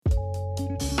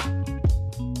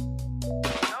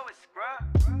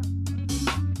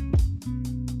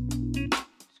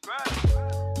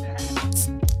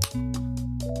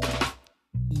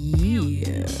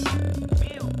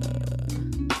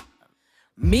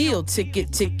Meal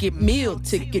ticket, meal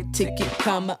ticket,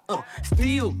 comma,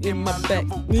 still in my back.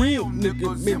 Meal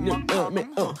nigga,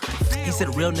 He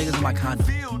said real niggas in my condo.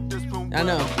 I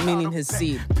know, meaning his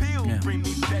seed. Yeah.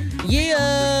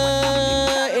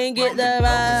 Yeah, and get the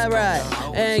vibe right,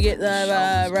 and get the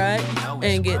vibe right,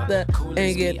 and get the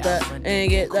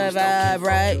vibe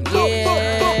right.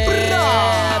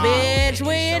 Yeah, bitch,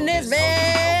 we in this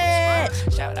bitch.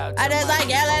 I just like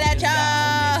yelling at y'all.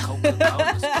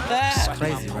 It's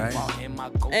crazy, right?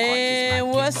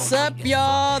 And what's up,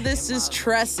 y'all? This is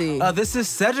Tressie. This is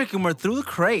Cedric, and we're through the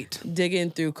crate. Digging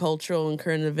through cultural and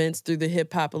current events through the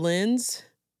hip-hop lens.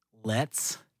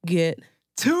 Let's Get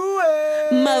to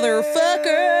it.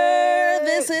 motherfucker,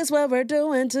 this is what we're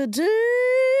doing today.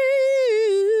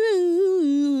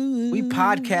 We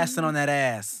podcasting on that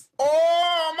ass.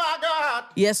 Oh my God!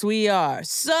 Yes, we are.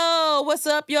 So, what's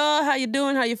up, y'all? How you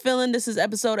doing? How you feeling? This is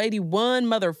episode 81,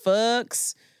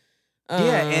 motherfucks.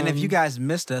 Yeah, and if you guys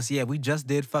missed us, we just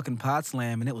did fucking Pod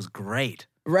Slam, and it was great.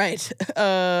 Right.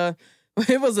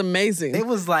 It was amazing. It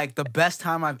was like the best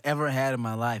time I've ever had in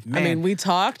my life. Man, I mean, we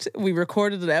talked, we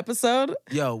recorded an episode.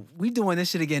 yo, we doing this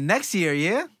shit again next year,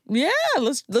 yeah? Yeah,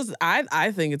 let's.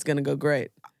 I think it's gonna go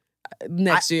great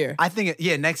next year. I think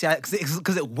next year,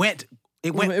 because it went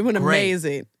It went great.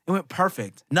 amazing. It went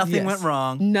perfect. Nothing Yes. went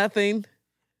wrong. Nothing.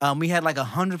 We had like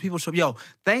 100 people show up. Yo,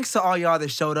 thanks to all y'all that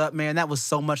showed up, man. That was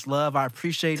so much love. I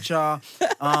appreciate y'all.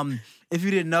 If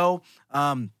you didn't know,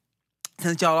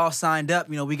 since y'all all signed up,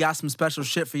 we got some special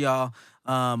shit for y'all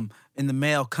in the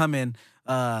mail coming.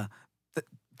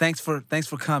 Thanks for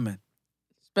coming.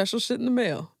 Special shit in the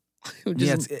mail.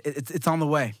 Yeah, it's on the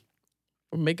way.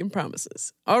 We're making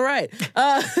promises. All right.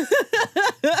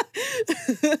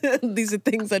 These are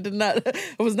things I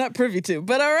was not privy to.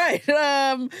 But all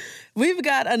right. We've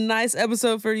got a nice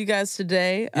episode for you guys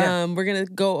today. Yeah. We're gonna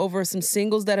go over some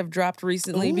singles that have dropped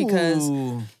recently because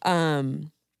Ooh.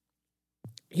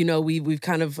 we've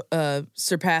kind of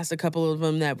surpassed a couple of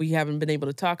them that we haven't been able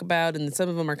to talk about, and some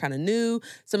of them are kind of new.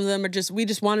 Some of them are we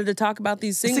just wanted to talk about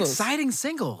these singles. It's exciting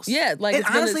singles. Yeah, like it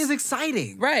honestly is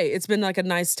exciting. Right. It's been like a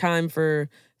nice time for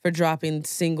dropping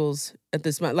singles at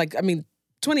this month. Like, I mean,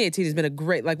 2018 has been a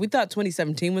great, we thought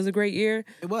 2017 was a great year.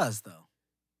 It was, though.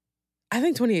 I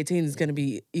think 2018 is going to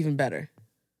be even better.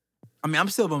 I mean, I'm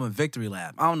still bumming Victory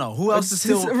Lap. I don't know. Who else is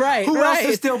still right? Who else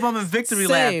is still bumming Victory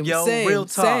Lap, yo? Real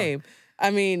talk. Same.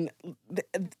 I mean,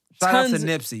 Shout out to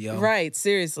Nipsey, yo. Right,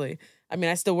 seriously. I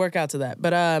mean, I still work out to that.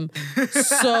 But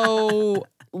so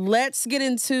let's get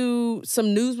into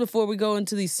some news before we go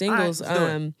into these singles. All right,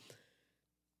 let's do it.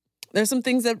 There's some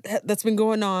things that's been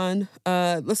going on.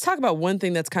 Let's talk about one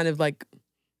thing that's kind of like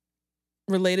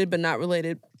related but not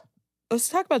related. Let's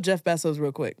talk about Jeff Bezos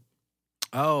real quick.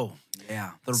 Oh,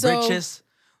 yeah. The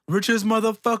richest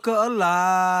motherfucker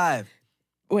alive.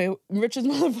 Wait, richest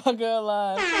motherfucker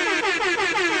alive.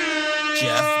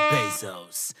 Jeff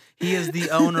Bezos. He is the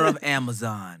owner of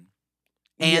Amazon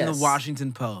and Yes. the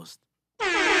Washington Post.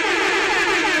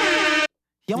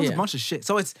 He owns a bunch of shit.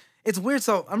 So it's weird.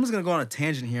 So I'm just gonna go on a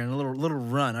tangent here and a little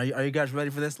run. Are you guys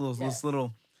ready for this? This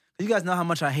little. You guys know how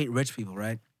much I hate rich people,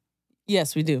 right?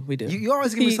 Yes, we do. We do. You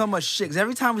always give me so much shit. Because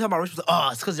every time we talk about rich people,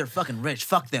 it's because they're fucking rich.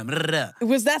 Fuck them.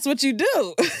 Was that's what you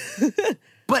do?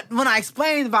 But when I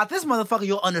explain about this motherfucker,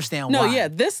 you'll understand No, why. yeah,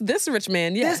 this rich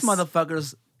man, yes. This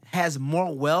motherfucker has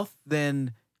more wealth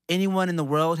than anyone in the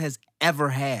world has ever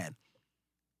had.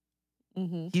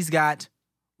 Mm-hmm. He's got,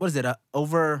 what is it,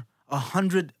 over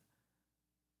 $100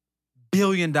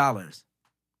 billion.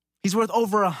 He's worth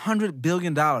over $100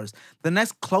 billion. The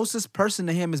next closest person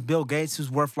to him is Bill Gates, who's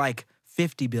worth like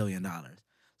 $50 billion.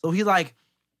 So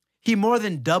he more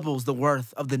than doubles the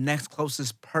worth of the next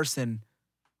closest person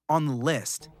on the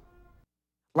list.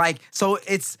 So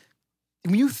it's,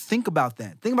 when you think about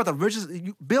that, think about the richest,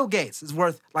 Bill Gates is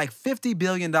worth like $50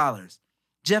 billion.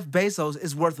 Jeff Bezos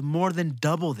is worth more than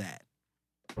double that.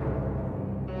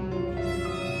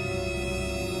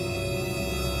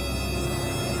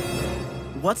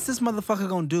 What's this motherfucker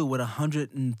gonna do with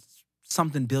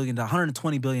 $120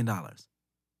 billion?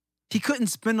 He couldn't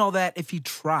spend all that if he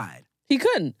tried. He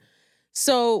couldn't.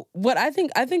 So what I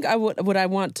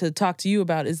want to talk to you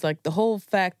about is like the whole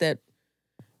fact that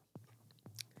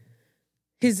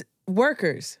his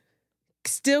workers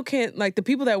still can't, like the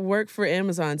people that work for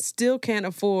Amazon still can't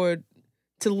afford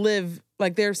to live,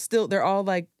 like they're all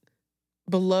like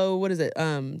below, what is it,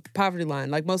 poverty line,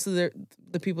 like most of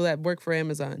the people that work for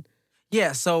Amazon.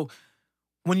 Yeah, so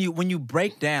when you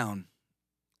break down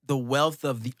the wealth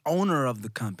of the owner of the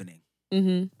company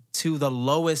to the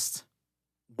lowest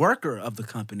worker of the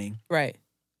company, right?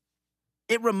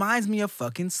 It reminds me of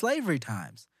fucking slavery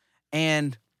times.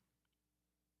 And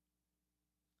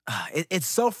it's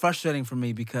so frustrating for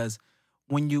me because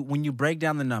when you break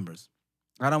down the numbers,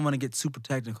 I don't want to get super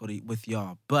technical with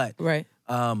y'all, but Right.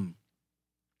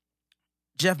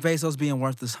 Jeff Bezos being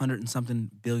worth this $100 and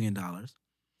something billion,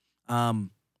 and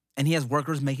he has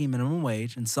workers making minimum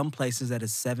wage in some places that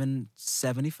is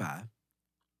 $7.75,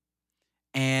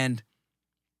 and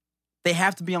they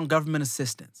have to be on government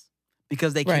assistance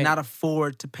because they Right. cannot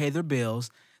afford to pay their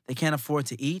bills. They can't afford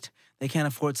to eat. They can't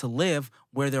afford to live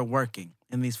where they're working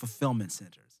in these fulfillment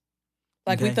centers.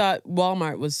 Like we Okay? thought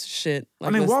Walmart was shit. Like,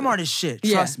 I mean, what's Walmart is shit.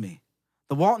 Yeah. Trust me.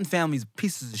 The Walton family's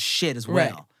pieces of shit as well.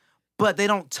 Right. But they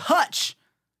don't touch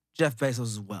Jeff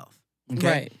Bezos' wealth. Okay?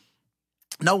 Right.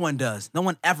 No one does. No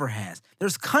one ever has.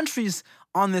 There's countries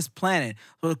on this planet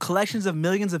with collections of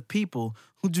millions of people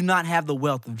who do not have the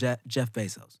wealth of Jeff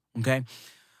Bezos. Okay?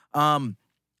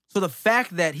 So the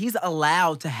fact that he's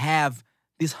allowed to have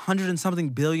these $100 and something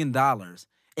billion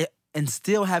and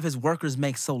still have his workers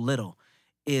make so little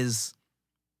is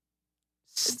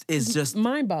just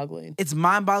mind-boggling. it's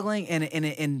mind-boggling,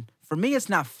 and for me, it's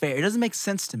not fair. It doesn't make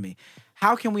sense to me.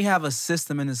 How can we have a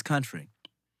system in this country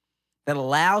that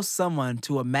allows someone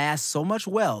to amass so much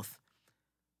wealth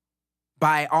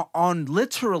by on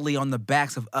literally on the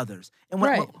backs of others? And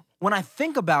Right. when I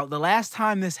think about the last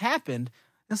time this happened,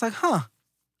 it's like, sounds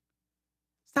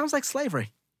like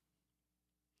slavery.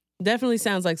 Definitely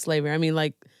sounds like slavery. I mean,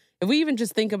 like, if we even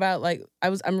just think about, like,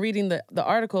 I'm reading the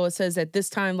article. It says that this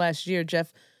time last year,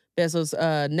 Jeff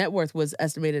Bezos' net worth was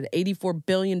estimated at $84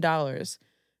 billion,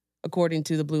 according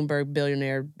to the Bloomberg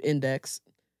Billionaire Index.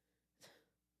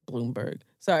 Bloomberg.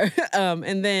 Sorry.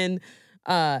 And then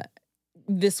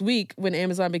this week, when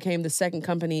Amazon became the second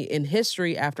company in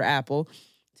history after Apple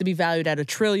to be valued at $1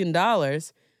 trillion,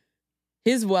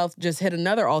 his wealth just hit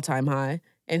another all-time high,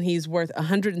 and he's worth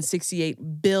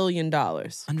 $168 billion.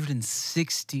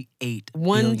 $168 billion.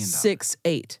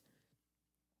 168.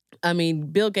 I mean,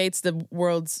 Bill Gates, the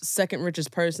world's second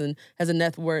richest person, has a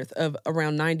net worth of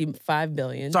around $95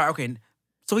 billion. Sorry, okay.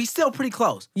 So he's still pretty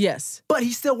close, Yes, but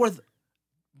he's still worth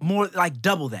more, like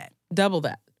double that. double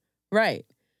that. Right.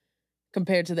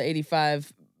 Compared to the $85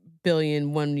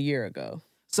 billion 1 year ago.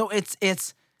 So it's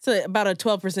So about a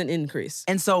 12% increase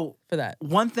and so for that.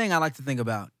 one thing I like to think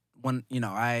about when,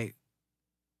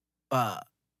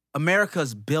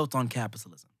 America's built on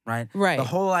capitalism, right? Right. The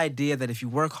whole idea that if you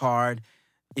work hard,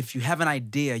 if you have an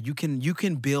idea, you can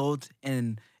build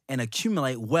and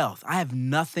accumulate wealth. There's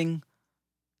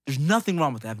nothing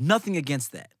wrong with that. I have nothing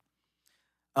against that.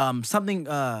 I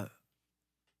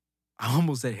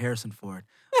almost said Harrison Ford.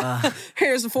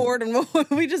 Harrison Ford, and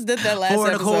we just did that last Ford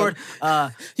episode.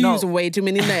 Accord. You No, use way too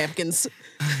many napkins.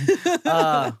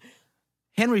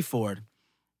 Henry Ford,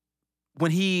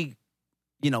 when he,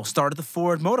 started the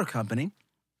Ford Motor Company,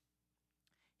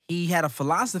 he had a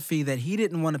philosophy that he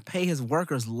didn't want to pay his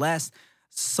workers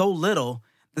so little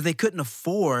that they couldn't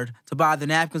afford to buy the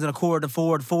napkins and a cord to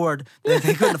Ford that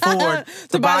they couldn't afford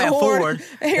to buy a Ford.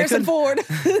 Harrison Ford, and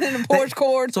a Porsche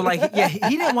cord. So,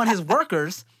 he didn't want his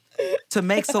workers to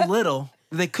make so little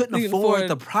that they couldn't They can afford afford-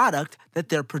 the product that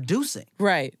they're producing.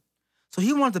 Right. So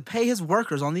he wanted to pay his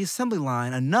workers on the assembly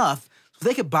line enough so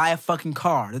they could buy a fucking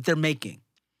car that they're making.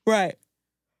 Right.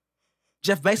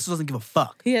 Jeff Bezos doesn't give a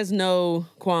fuck. He has no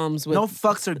qualms with No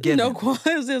fucks are given. no qualms.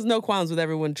 There's no qualms with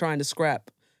everyone trying to scrap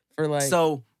for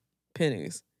So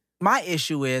pennies. my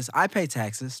issue is I pay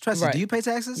taxes. Trust Right. do you pay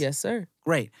taxes? Yes, sir.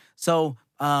 Great. So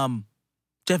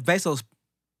Jeff Bezos,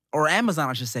 or Amazon,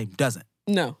 I should say, doesn't.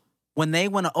 No. When they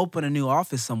want to open a new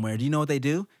office somewhere, do you know what they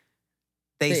do?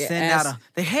 They send ask- out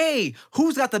hey,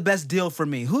 who's got the best deal for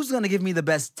me? Who's going to give me the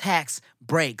best tax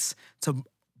breaks to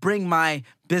bring my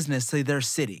business to their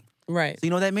city? Right. So you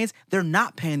know what that means? They're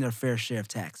not paying their fair share of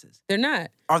taxes. They're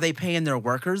not. Are they paying their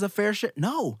workers a fair share?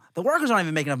 No. The workers aren't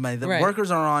even making enough money. The Right.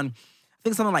 workers are on, I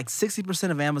think something like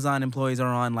 60% of Amazon employees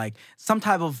are on like some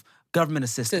type of government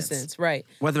assistance. Right.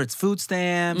 Whether it's food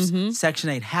stamps, Mhm. Section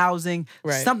 8 housing,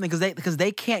 Right. something, because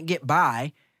they can't get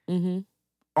by Mm-hmm.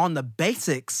 on the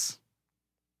basics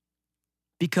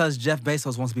because Jeff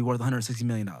Bezos wants to be worth $160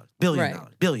 million. Billion.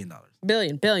 Billion.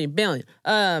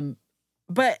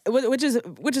 But which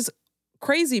is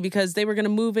crazy because they were going to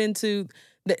move into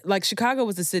like Chicago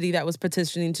was the city that was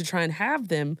petitioning to try and have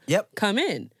them Yep. come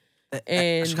in. And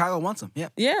And- Chicago wants them.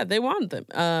 Yep. Yeah, they want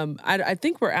them. I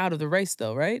think we're out of the race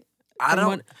though, right? I From don't.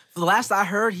 what- For the last I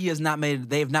heard, they have not made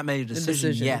a decision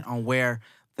decision. yet on where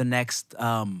the next.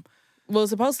 Well,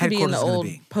 it's supposed to be in Headquarters the is gonna old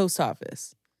be. post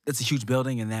office. It's a huge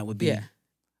building, and that would be Yeah.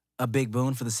 a big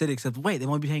boon for the city. Except, wait, they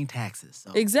won't be paying taxes.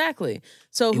 So Exactly.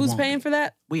 So It who's won't paying be. for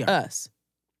that? we are. Us.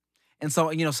 And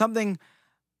so something.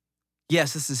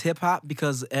 yes, this is hip hop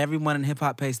because everyone in hip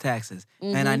hop pays taxes.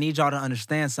 And I need y'all to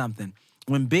understand something.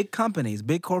 When big companies,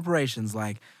 big corporations,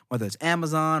 like whether it's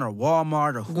Amazon or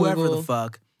Walmart or whoever Google. the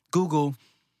fuck, Google,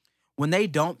 when they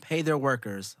don't pay their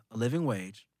workers a living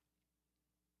wage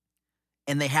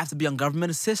and they have to be on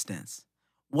government assistance,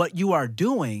 what you are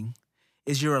doing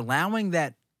is you're allowing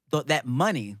that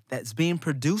money that's being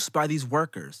produced by these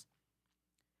workers,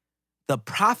 the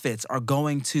profits are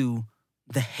going to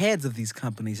the heads of these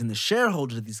companies and the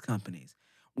shareholders of these companies,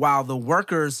 while the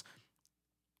workers'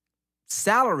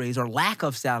 salaries or lack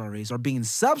of salaries are being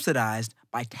subsidized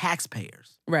by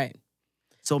taxpayers. Right.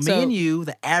 So me and you,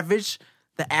 the average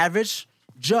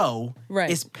Joe, Right.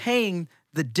 is paying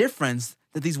the difference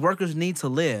that these workers need to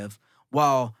live,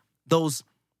 while the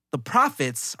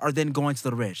profits are then going to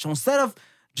the rich. So instead of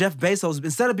Jeff Bezos,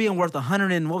 instead of being worth It's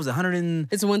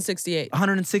 168.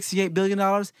 $168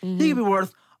 billion, he could be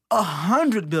worth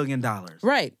 $100 billion.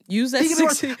 Right. Use that He could be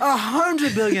worth 60.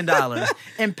 $100 billion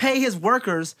and pay his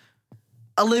workers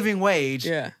a living wage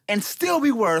and still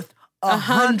be worth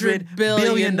 $100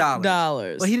 billion.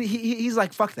 But he's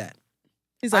like, fuck that.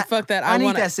 He's like, fuck that. I need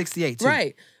want that 68 too.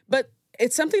 Right. But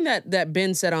it's something that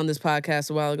Ben said on this podcast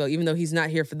a while ago, even though he's not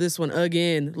here for this one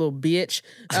again, little bitch.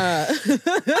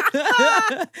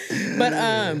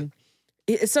 But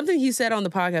it's something he said on the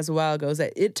podcast a while ago, is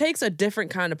that it takes a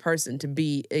different kind of person to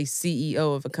be a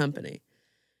CEO of a company.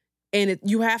 And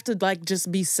you have to like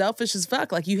just be selfish as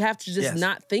fuck. Like you have to just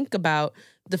not think about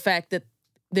the fact that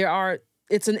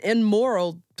it's an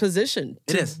immoral position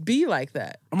to be like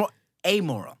that.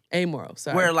 Amoral. Amoral,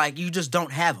 sorry. Where like you just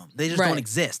don't have them. They just don't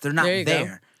exist. They're not There you go.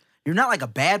 there. You're not like a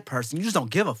bad person. You just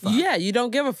don't give a fuck. Yeah, you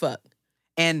don't give a fuck.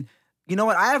 And you know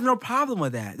what? I have no problem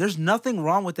with that. There's nothing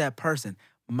wrong with that person.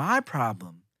 My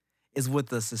problem is with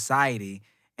the society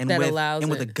and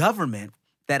with the government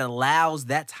that allows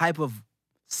that type of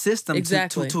system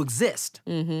to exist.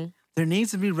 Mm-hmm. There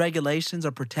needs to be regulations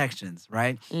or protections,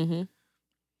 right? Mm-hmm.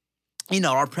 You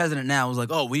know, our president now is like,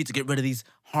 oh, we need to get rid of these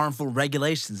harmful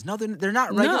regulations. No, they're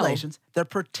not regulations. No. They're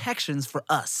protections for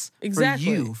us, for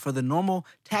you, for the normal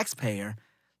taxpayer,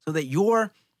 so that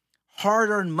your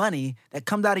hard-earned money that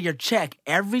comes out of your check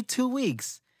every 2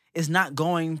 weeks is not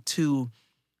going to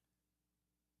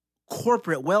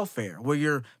corporate welfare, where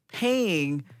you're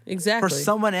paying for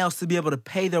someone else to be able to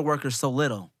pay their workers so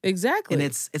little. Exactly. And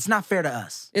it's not fair to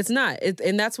us. It's not.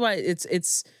 And that's why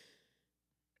it's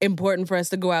important for us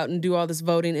to go out and do all this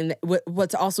voting. And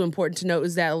what's also important to note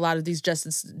is that a lot of these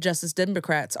Justice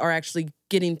Democrats are actually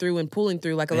getting through and pulling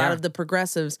through. Like a lot of the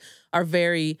progressives are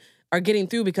getting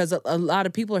through, because a lot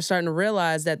of people are starting to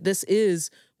realize that this is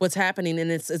what's happening,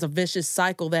 and it's a vicious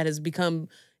cycle that is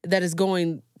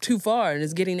going too far and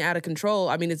is getting out of control.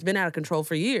 I mean, it's been out of control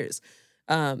for years.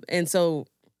 And so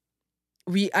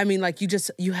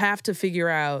you have to figure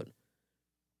out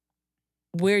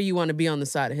where you want to be on the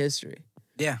side of history.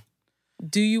 Yeah.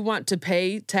 Do you want to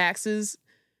pay taxes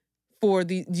for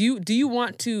do you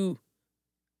want to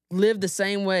live the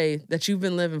same way that you've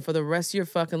been living for the rest of your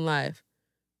fucking life?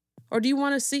 Or do you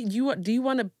want to do you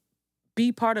want to be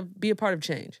a part of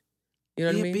change? You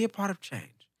know what I mean? Be a part of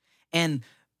change. And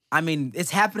I mean,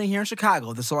 it's happening here in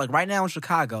Chicago. So like right now in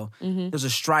Chicago, there's a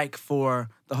strike for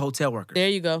the hotel workers. There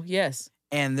you go. Yes.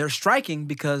 And they're striking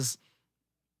because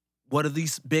what do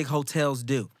these big hotels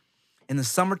do? In the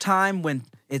summertime, when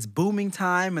it's booming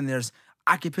time and there's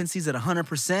occupancies at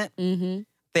 100%,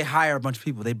 they hire a bunch of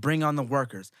people. They bring on the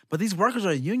workers. But these workers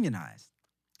are unionized,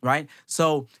 right?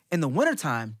 So in the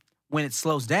wintertime, when it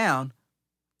slows down,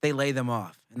 they lay them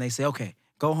off. And they say, okay,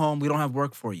 go home. We don't have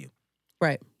work for you.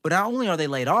 Right. But not only are they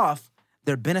laid off,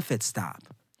 their benefits stop.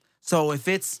 So if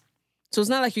it's... So it's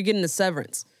not like you're getting a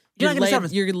severance. You're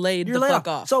laid the fuck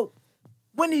off. So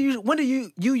when do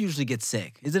you usually get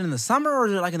sick? Is it in the summer or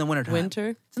is it like in the wintertime? Winter.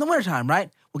 It's in the wintertime, right?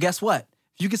 Well, guess what?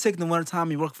 If you get sick in the wintertime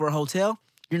and you work for a hotel,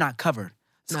 you're not covered.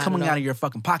 It's coming out of your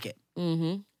fucking pocket.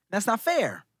 Mm-hmm. That's not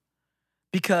fair.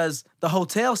 Because the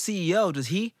hotel CEO, does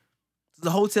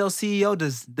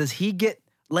he get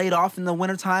laid off in the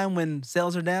wintertime when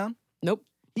sales are down? Nope.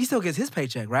 He still gets his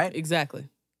paycheck, right? Exactly.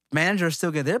 Managers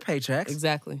still get their paychecks.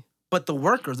 Exactly. But the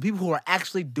workers, the people who are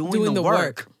actually doing the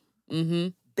work. Mm-hmm.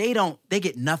 They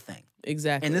get nothing.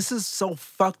 Exactly. And this is so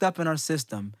fucked up in our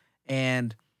system.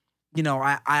 And, you know,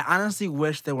 I honestly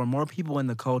wish there were more people in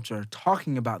the culture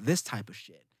talking about this type of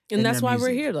shit. And that's why we're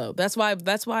here, though. That's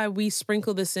why we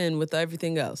sprinkle this in with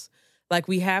everything else. Like,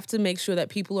 we have to make sure that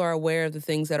people are aware of the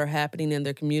things that are happening in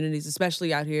their communities,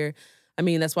 especially out here. I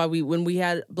mean, that's why when we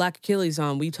had Black Achilles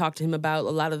on, we talked to him about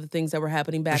a lot of the things that were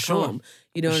happening back home.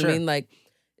 You know what I mean? Like,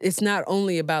 it's not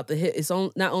only about the hit. It's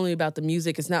not only about the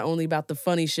music. It's not only about the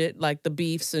funny shit like the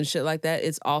beefs and shit like that.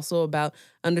 It's also about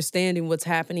understanding what's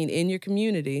happening in your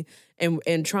community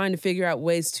and trying to figure out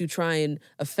ways to try and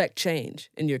affect change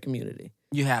in your community.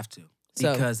 You have to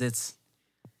So- because it's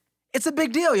a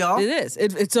big deal, y'all. It is.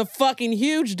 It's a fucking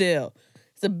huge deal.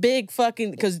 It's a big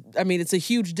fucking because I mean it's a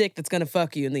huge dick that's gonna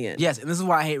fuck you in the end. Yes, and this is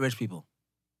why I hate rich people.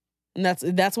 And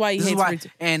that's why he This is hates why, rich.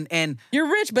 and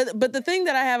You're rich, but the thing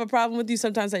that I have a problem with you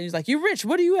sometimes that you're like, you're rich.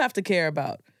 What do you have to care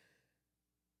about?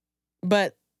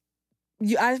 But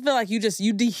I feel like you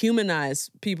dehumanize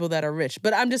people that are rich.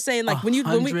 But I'm just saying, like when we,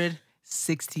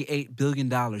 $168 billion.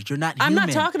 You're not human. I'm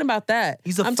not talking about that.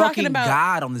 He's a I'm fucking talking about,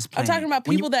 god on this planet. I'm talking about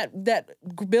When people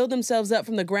that build themselves up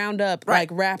from the ground up, Right. like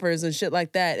rappers and shit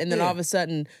like that, and then Yeah. all of a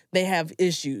sudden they have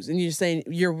issues, and you're saying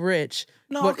you're rich.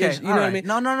 No, What okay, is- you know all what I right. mean?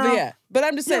 No. But yeah, but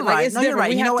I'm just saying, You're like right. it's No, you're different.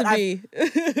 right. We You know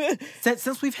have what? to be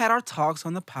Since we've had our talks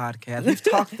on the podcast, we've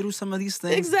talked through some of these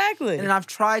things. exactly. And I've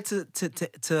tried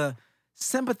to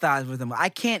sympathize with them. I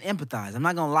can't empathize. I'm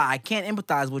not gonna lie. I can't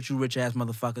empathize with you rich ass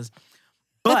motherfuckers.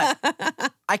 But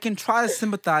I can try to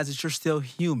sympathize that you're still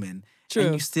human. True.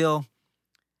 And you still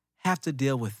have to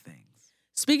deal with things.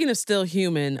 Speaking of still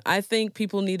human, I think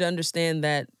people need to understand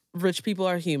that rich people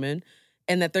are human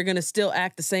and that they're going to still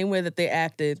act the same way that they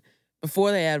acted before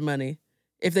they had money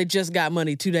if they just got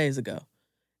money 2 days ago.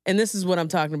 And this is what I'm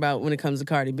talking about when it comes to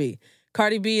Cardi B.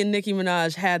 Cardi B and Nicki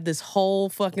Minaj had this whole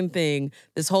fucking thing,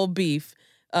 this whole beef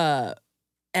at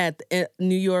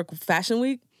New York Fashion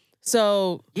Week.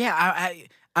 So Yeah, I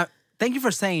thank you for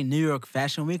saying New York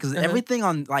Fashion Week because everything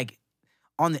on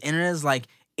the internet is like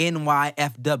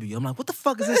NYFW. I'm like, what the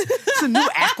fuck is this? It's a new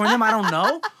acronym I don't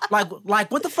know. Like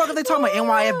what the fuck are they talking about?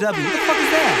 NYFW. What the fuck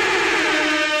is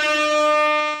that?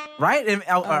 Right?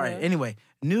 All right. Anyway,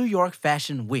 New York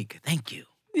Fashion Week. Thank you.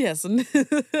 yes,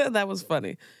 that was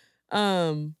funny.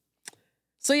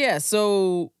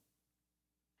 So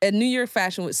at New York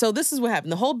Fashion Week, so this is what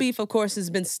happened. The whole beef, of course, has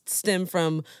been stemmed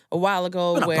from a while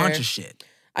ago. What a where bunch of shit.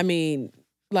 I mean,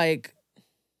 like,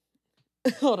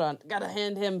 hold on, gotta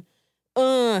handed him.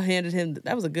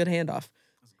 That was a good handoff.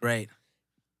 That's great.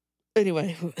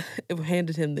 Anyway, it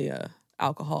handed him the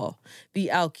alcohol, the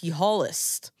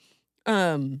alcoholist.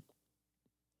 But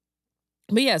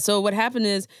yeah, so what happened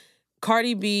is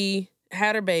Cardi B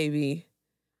had her baby.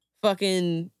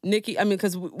 Fucking Nicki, I mean,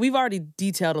 because we've already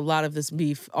detailed a lot of this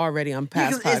beef already on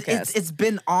past podcasts. It's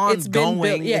been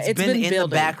ongoing. It's been in the building.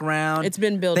 background. It's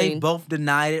been building. They both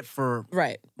denied it for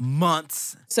Right.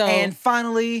 months. So- and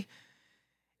finally,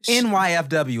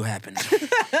 NYFW happened.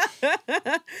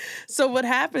 So what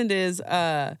happened is,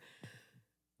 I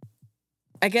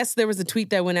guess there was a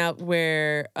tweet that went out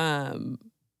where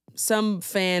some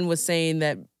fan was saying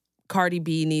that Cardi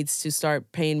B needs to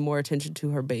start paying more attention to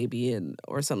her baby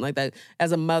or something like that.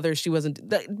 As a mother, she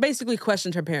basically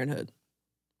questioned her parenthood.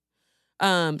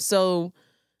 So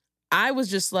I was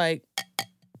just like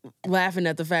laughing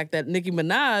at the fact that Nicki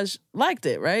Minaj liked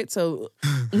it, right? So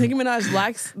Nicki Minaj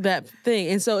likes that thing.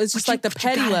 And so it's just like the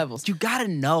petty levels. You gotta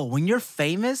know when you're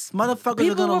famous, motherfuckers are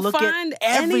People gonna will look find at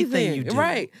everything anything, you do.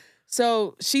 right?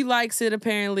 So she likes it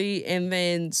apparently, and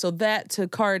then so that to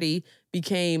Cardi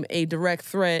became a direct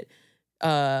threat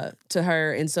to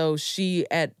her, and so she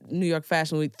at New York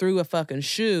Fashion Week threw a fucking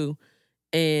shoe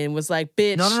and was like,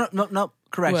 "Bitch, No.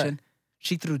 Correction.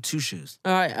 She threw 2 shoes.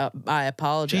 All right, I She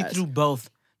apologize. threw both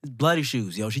bloody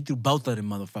shoes, yo. She threw both of them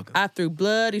motherfuckers. I threw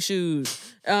bloody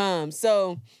shoes.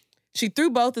 So she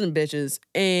threw both of them bitches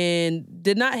and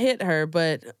did not hit her,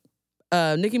 but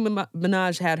Nicki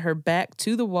Minaj had her back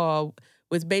to the wall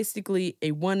with basically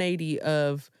a 180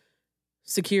 of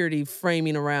security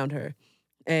framing around her.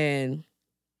 And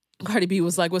Cardi B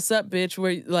was like, "What's up, bitch?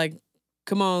 Where like,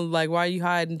 come on, like, why are you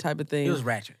hiding?" type of thing. It was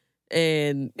ratchet.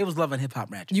 And It was love and hip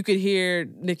hop ratchet. you could hear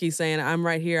Nicki saying, "I'm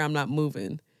right here, I'm not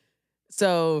moving."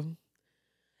 So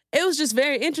it was just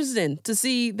very interesting to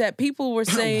see that people were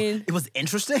saying It was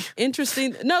interesting.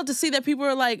 to see that people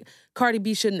are like, Cardi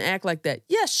B shouldn't act like that.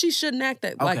 Yes, she shouldn't act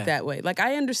like Okay. that way. Like,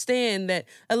 I understand that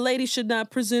a lady should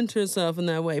not present herself in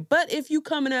that way. But if you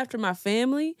coming after my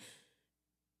family,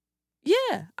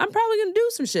 yeah, I'm probably gonna do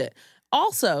some shit.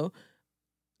 Also,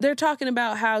 they're talking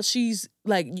about how she's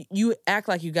like, you act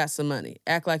like you got some money.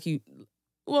 Act like you,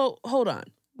 well, hold on.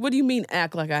 What do you mean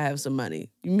act like I have some money?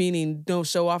 You meaning don't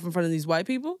show off in front of these white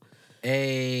people?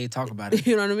 Hey, talk about it.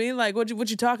 You know what I mean? Like, what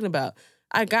you talking about?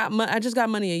 I just got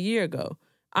money a year ago.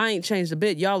 I ain't changed a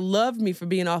bit. Y'all loved me for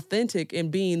being authentic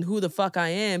and being who the fuck I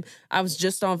am. I was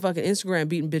just on fucking Instagram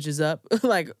beating bitches up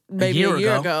like maybe a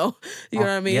year ago. You know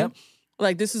what I mean? Yep.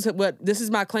 Like this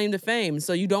is my claim to fame.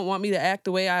 So you don't want me to act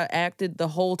the way I acted the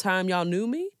whole time y'all knew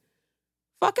me?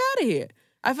 Fuck out of here.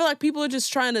 I feel like people are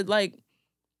just trying to like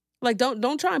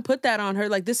don't try and put that on her.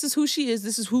 Like, this is who she is.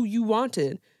 This is who you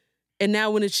wanted. And now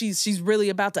when she's really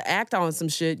about to act on some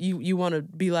shit, you want to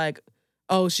be like,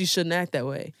 oh, she shouldn't act that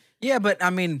way. Yeah, but I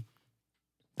mean,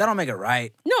 that don't make it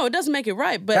right. No, it doesn't make it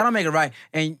right. But That don't make it right.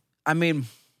 And I mean,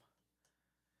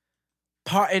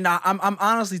 I'm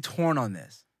honestly torn on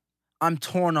this. I'm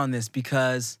torn on this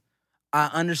because I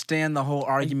understand the whole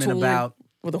argument about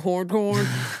with a horn.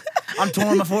 I'm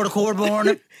torn before the chord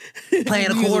born,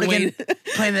 playing a cardigan,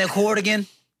 playing the accordion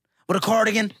with a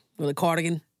cardigan. With a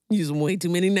cardigan, using way too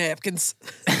many napkins.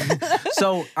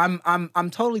 So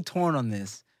I'm totally torn on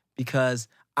this because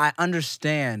I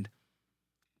understand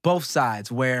both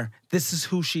sides where this is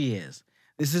who she is.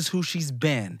 This is who she's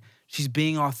been. She's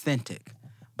being authentic.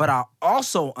 But I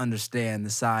also understand the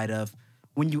side of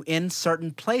when you in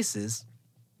certain places,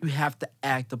 you have to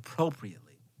act appropriately.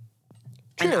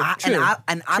 True,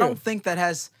 I don't think that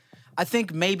has. I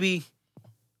think maybe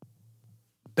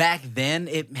back then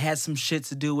it had some shit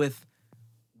to do with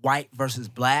white versus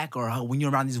black, or how when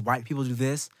you're around these white people do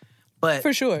this. But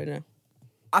For sure, no.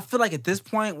 I feel like at this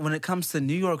point, when it comes to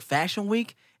New York Fashion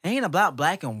Week, it ain't about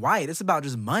black and white. It's about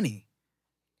just money.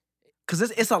 Cause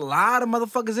it's a lot of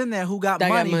motherfuckers in there who got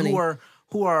money.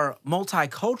 Who are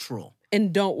multicultural.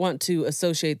 And don't want to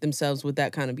associate themselves with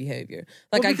that kind of behavior.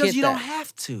 Like, Well, I because get you that. don't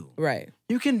have to. Right.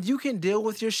 You can deal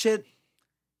with your shit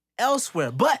elsewhere.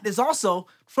 But there's also,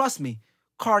 trust me,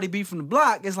 Cardi B from the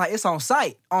block is like, it's on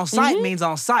site. On site means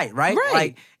on site, right? Right.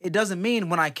 Like, it doesn't mean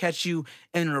when I catch you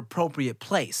in an appropriate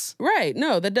place. Right.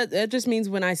 No, that just means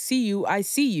when I see you,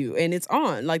 and it's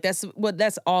on. Like, that's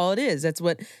all it is. That's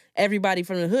what everybody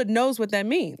from the hood knows what that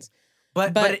means.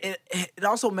 But it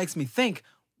also makes me think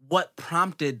what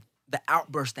prompted the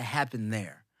outburst to happen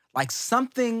there. Like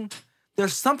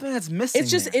there's something that's missing.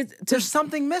 There's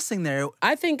something missing there.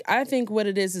 I think what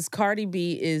it is Cardi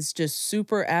B is just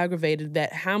super aggravated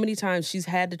that how many times she's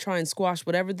had to try and squash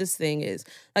whatever this thing is.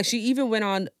 Like, she even went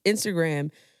on Instagram,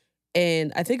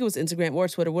 and I think it was Instagram or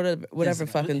Twitter, whatever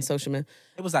fucking social It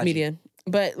was IG. media.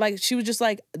 But like, she was just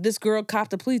like, this girl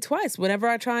copped a plea twice whenever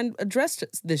I try and address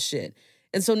this shit.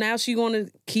 And so now she going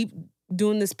to keep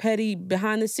doing this petty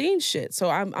behind the scenes shit. So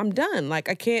I'm done. Like,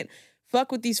 I can't fuck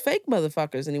with these fake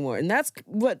motherfuckers anymore. And that's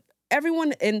what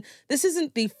everyone, and this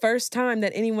isn't the first time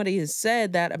that anybody has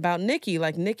said that about Nicki.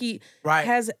 Like, Nicki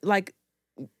has, like,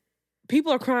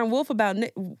 people are crying wolf about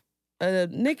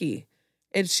Nicki.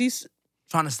 And she's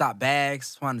trying to stop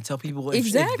bags, trying to tell people if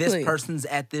this person's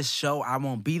at this show, I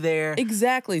won't be there.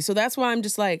 Exactly. So that's why I'm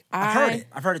just like,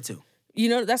 I've heard it too. You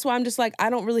know, that's why I'm just like, I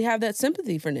don't really have that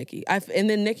sympathy for Nicki. And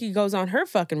then Nicki goes on her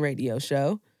fucking radio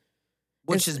show.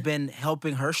 Which has been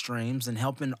helping her streams and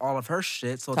helping all of her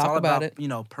shit. So it's all about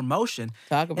promotion.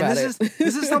 Talk about it.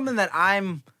 This is something that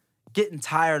I'm getting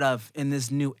tired of in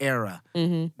this new era.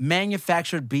 Mm-hmm.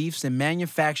 Manufactured beefs and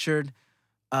manufactured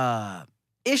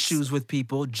issues with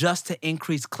people just to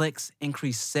increase clicks,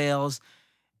 increase sales,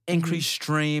 increase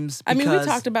streams. I mean, we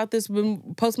talked about this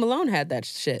when Post Malone had that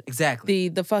shit. Exactly.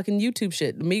 The fucking YouTube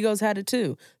shit. Migos had it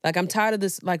too. Like, I'm tired of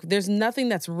this. Like, there's nothing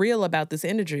that's real about this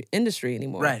industry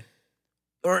anymore. Right.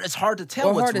 Or it's hard to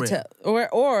tell what's real.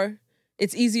 Or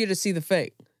it's easier to see the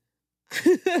fake.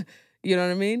 You know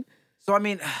what I mean? So, I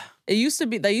mean, they used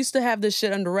to have this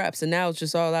shit under wraps, and now it's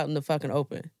just all out in the fucking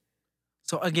open.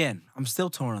 So again, I'm still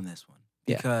torn on this one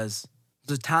because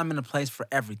there's a time and a place for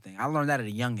everything. I learned that at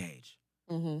a young age.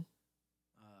 Mm-hmm.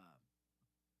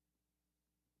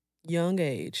 Young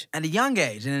age. At a young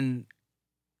age. And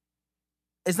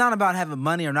it's not about having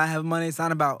money or not having money. It's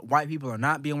not about white people or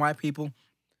not being white people.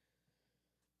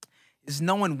 It's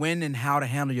knowing when and how to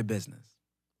handle your business.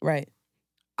 Right.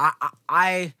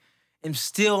 I am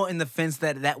still in the fence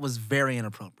that was very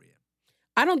inappropriate.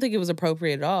 I don't think it was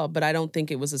appropriate at all, but I don't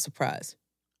think it was a surprise.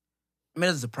 I mean, it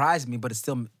doesn't surprise me, but it's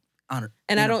still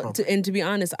and to be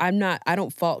honest, I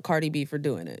don't fault Cardi B for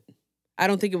doing it. I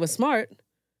don't think it was smart,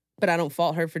 but I don't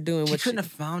fault her for doing what she couldn't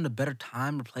have found a better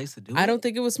time or place to do it. I don't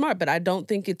think it was smart, but I don't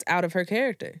think it's out of her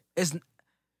character. Her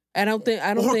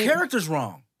character's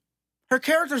wrong. Her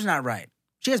character's not right.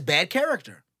 She has bad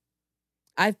character.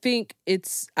 I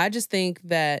just think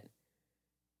that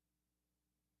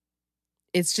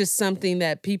it's just something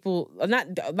that people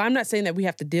I'm not saying that we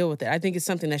have to deal with it. I think it's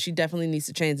something that she definitely needs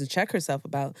to change and check herself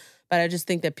about. But I just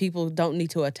think that people don't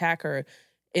need to attack her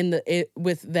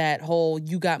with that whole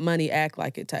 "you got money, act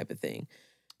like it" type of thing.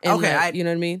 And you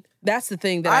know what I mean? That's the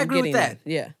thing that I I'm agree getting with that. at.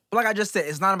 Yeah. But like I just said,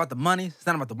 it's not about the money. It's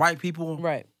not about the white people.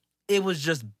 Right. It was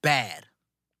just bad.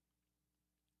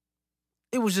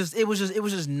 It was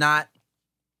just not.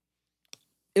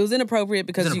 It was inappropriate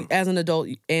because you, as an adult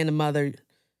and a mother,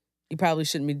 you probably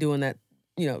shouldn't be doing that.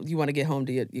 You know, you want to get home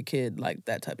to your kid, like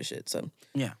that type of shit. So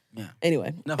Yeah.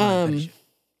 anyway, Enough of that petty shit.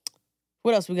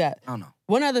 what else we got? I don't know.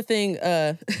 One other thing,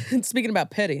 speaking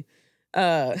about petty,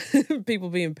 people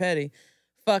being petty,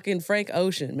 fucking Frank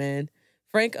Ocean, man.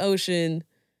 Frank Ocean.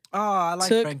 Oh, I like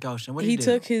Frank Ocean. What did he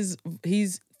do?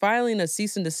 He's filing a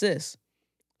cease and desist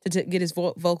to get his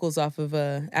vocals off of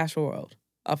Astroworld,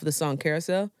 off of the song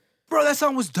Carousel. Bro, that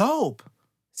song was dope.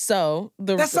 So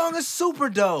that song is super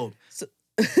dope.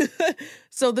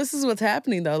 So this is what's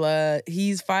happening though.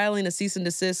 He's filing a cease and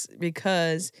desist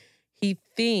because he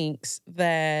thinks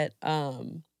that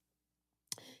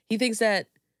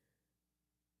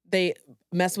they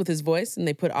messed with his voice and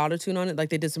they put autotune on it, like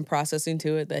they did some processing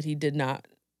to it that he did not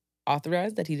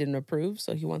authorize, that he didn't approve,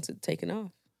 so he wants it taken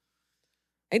off.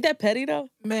 Ain't that petty though?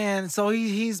 Man, so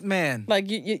he's man. Like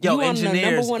you on the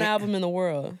number one album in the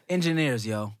world. Engineers,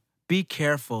 yo, be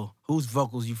careful whose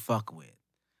vocals you fuck with,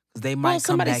 because they might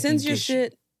come back and get you. Somebody sends your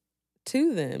shit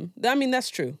to them. I mean, that's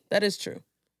true. That is true.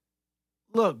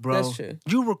 Look, bro, that's true.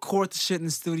 You record the shit in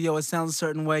the studio, it sounds a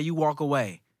certain way, you walk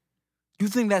away. You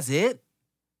think that's it?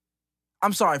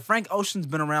 I'm sorry, Frank Ocean's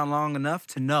been around long enough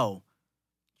to know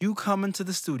you come into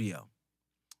the studio,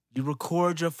 you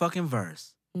record your fucking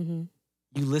verse, mm-hmm.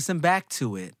 you listen back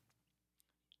to it,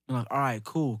 you're like, all right,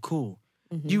 cool.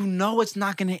 Mm-hmm. You know it's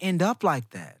not going to end up like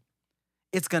that.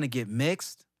 It's going to get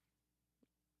mixed.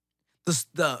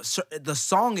 The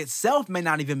song itself may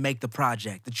not even make the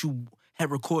project that you had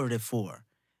recorded it for.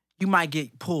 You might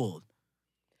get pulled.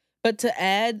 But to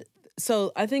add,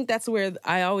 so I think that's where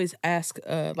I always ask,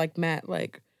 like Matt,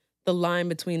 like the line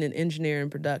between an engineer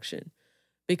and production.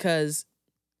 Because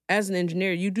as an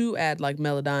engineer, you do add like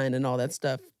melodyne and all that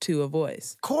stuff to a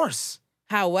voice. Of course.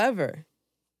 However,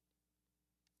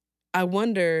 I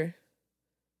wonder,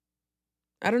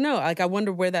 I don't know, like I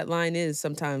wonder where that line is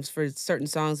sometimes for certain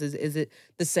songs. Is it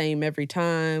the same every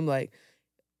time? Like,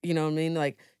 you know what I mean?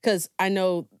 Like, because I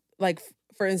know, like,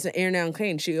 for instance, Air Now and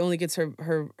Kane, she only gets her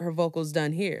vocals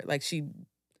done here. Like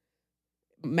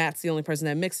Matt's the only person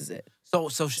that mixes it. So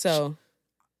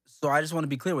I just want to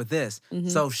be clear with this. Mm-hmm.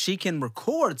 So she can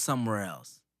record somewhere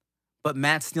else, but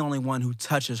Matt's the only one who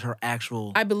touches her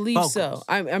actual I believe vocals. so.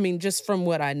 I mean, just from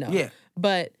what I know. Yeah.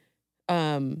 But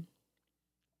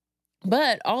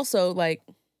also, like...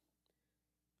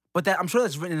 But that I'm sure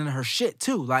that's written in her shit,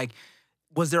 too. Like,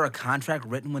 was there a contract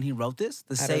written when he wrote this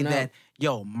to say that,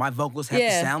 yo, my vocals have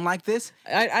to sound like this?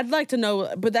 I'd like to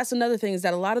know, but that's another thing, is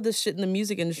that a lot of this shit in the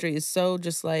music industry is so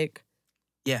just like...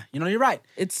 Yeah, you know, you're right.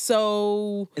 It's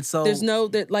so there's no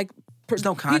there's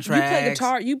no contract. You play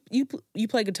guitar. You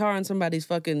play guitar on somebody's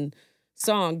fucking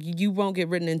song. You won't get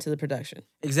written into the production.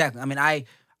 Exactly. I mean, I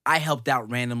helped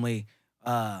out randomly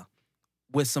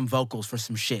with some vocals for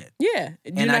some shit. Yeah,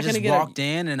 and I just walked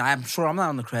in, and I'm sure I'm not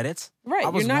on the credits.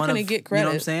 Right, you're not going to get credit. You know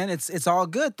what I'm saying? It's all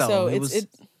good though. So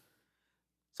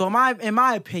So in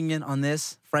my opinion on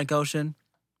this, Frank Ocean,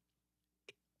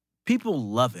 people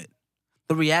love it.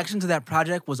 The reaction to that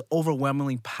project was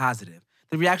overwhelmingly positive.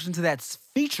 The reaction to that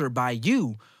feature by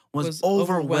you was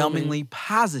overwhelmingly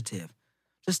positive.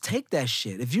 Just take that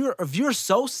shit. If you're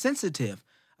so sensitive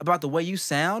about the way you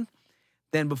sound,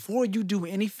 then before you do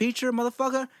any feature,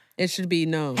 motherfucker, it should be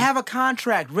known. Have a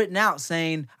contract written out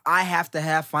saying I have to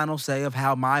have final say of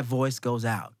how my voice goes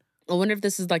out. I wonder if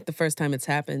this is like the first time it's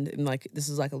happened and like this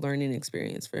is like a learning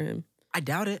experience for him. I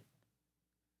doubt it.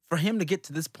 For him to get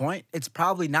to this point, it's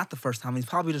probably not the first time. He's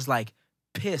probably just like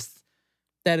pissed.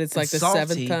 That it's like the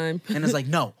seventh time. And it's like,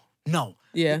 no.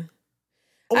 Yeah.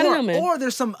 I don't know, man. Or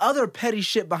there's some other petty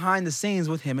shit behind the scenes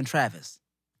with him and Travis.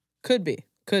 Could be.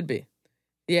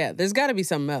 Yeah, there's got to be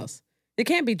something else. It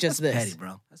can't be just That's petty,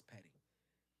 bro. That's petty.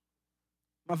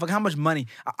 Motherfucker, how much money?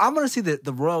 I want to see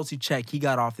the royalty check he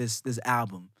got off this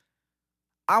album.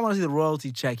 I want to see the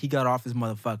royalty check he got off this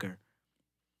motherfucker.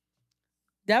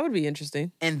 That would be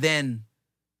interesting. And then,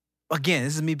 again,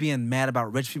 this is me being mad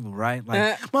about rich people, right?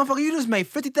 Like, motherfucker, you just made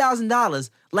 $50,000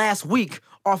 last week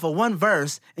off of one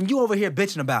verse, and you over here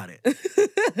bitching about it.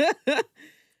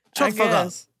 Shut the fuck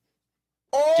up.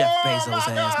 Oh, Jeff Bezos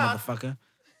ass motherfucker.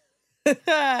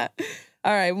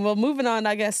 All right, well, moving on,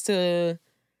 I guess, to,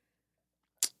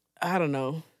 I don't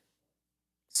know,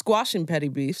 squashing petty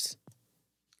beefs.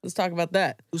 Let's talk about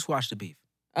that. Who squashed the beef?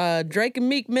 Drake and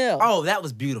Meek Mill. Oh, that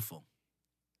was beautiful.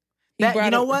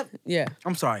 You know what? Yeah.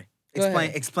 I'm sorry.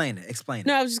 Explain it.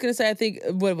 No, I was just going to say, I think,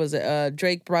 what was it?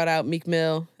 Drake brought out Meek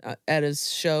Mill at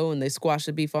his show, and they squashed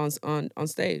the beef on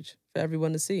stage for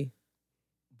everyone to see.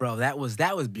 Bro, that was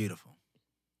beautiful.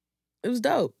 It was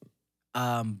dope.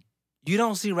 You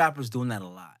don't see rappers doing that a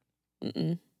lot.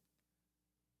 Mm-mm.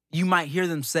 you might hear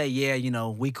them say, yeah,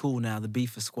 we cool now, the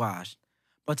beef is squashed.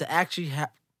 But to actually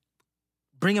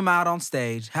bring him out on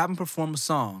stage, have him perform a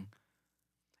song.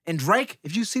 And Drake,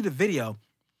 if you see the video,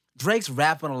 Drake's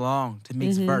rapping along to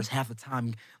Meek's verse half the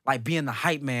time, like being the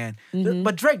hype man.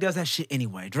 But Drake does that shit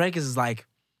anyway. Drake is like,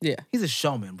 he's a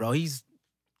showman, bro. He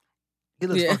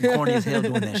looks fucking corny as hell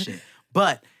doing that shit.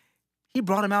 But he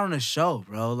brought him out on a show,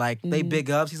 bro. Like, they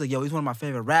big ups. He's like, yo, he's one of my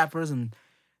favorite rappers. And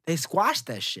they squashed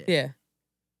that shit. Yeah.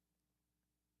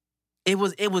 It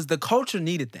was the culture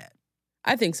needed that.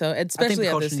 I think so, especially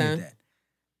at this time. That.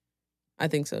 I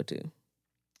think so too.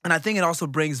 And I think it also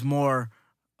brings more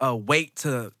weight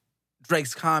to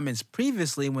Drake's comments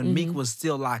previously when Meek was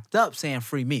still locked up saying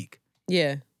free Meek.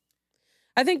 Yeah.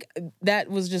 I think that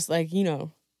was just like,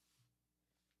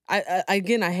 I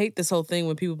hate this whole thing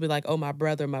when people be like, oh, my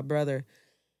brother.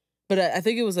 But I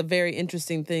think it was a very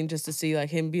interesting thing just to see like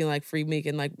him being like free Meek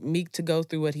and like Meek to go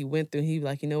through what he went through. He be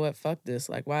like, you know what? Fuck this.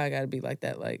 Like, why I gotta be like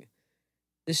that? Like,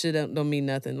 this shit don't mean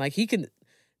nothing. Like, he can.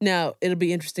 Now, it'll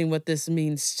be interesting what this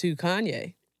means to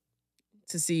Kanye,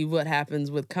 to see what happens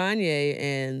with Kanye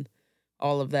and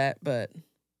all of that. But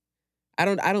I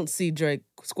don't see Drake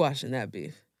squashing that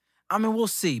beef. I mean, we'll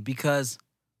see, because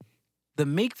the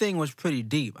Meek thing was pretty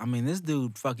deep. I mean, this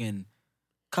dude fucking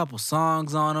couple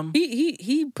songs on him.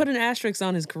 He put an asterisk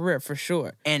on his career for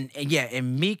sure. And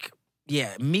Meek.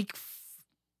 I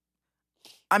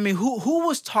mean, who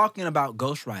was talking about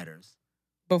ghostwriters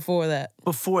before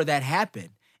that happened?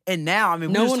 And now, I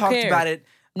mean, no we just talked cared. about it.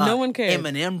 No one cared.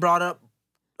 Eminem brought up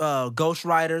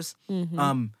ghostwriters.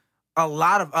 A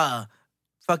lot of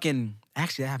fucking,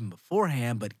 actually that happened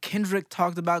beforehand, but Kendrick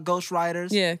talked about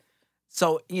ghostwriters. Yeah.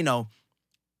 So,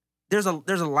 there's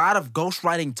a lot of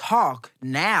ghostwriting talk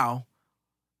now.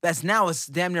 It's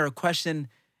damn near a question.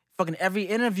 Fucking every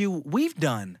interview we've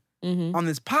done on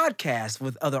this podcast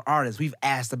with other artists, we've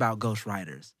asked about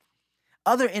ghostwriters.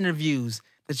 Other interviews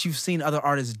that you've seen other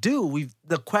artists do,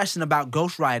 the question about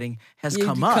ghostwriting has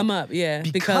come up. Yeah,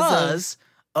 because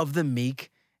of the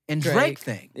Meek and Drake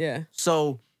thing. Yeah.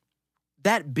 So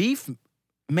that beef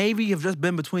maybe have just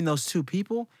been between those two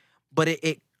people, but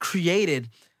it created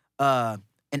an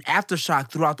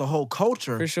aftershock throughout the whole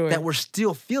culture for sure. that we're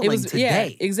still feeling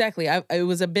today. Yeah, exactly. It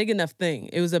was a big enough thing.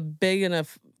 It was a big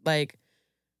enough like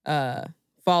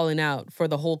falling out for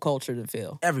the whole culture to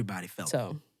feel. Everybody felt it.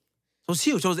 So it's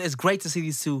huge. So it's great to see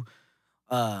these two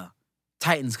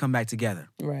titans come back together.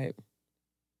 Right.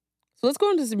 So let's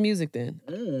go into some music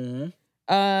then.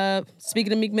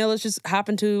 Speaking of Meek Mill, let's just hop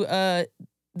into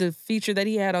the feature that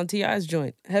he had on T.I.'s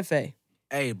joint, Hefe.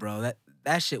 Hey, bro,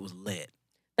 that shit was lit.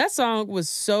 That song was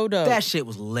so dope. That shit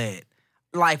was lit.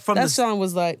 Like that song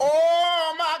was like,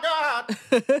 oh my God.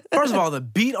 First of all, the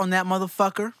beat on that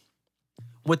motherfucker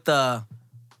with the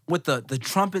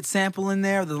trumpet sample in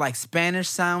there, the like Spanish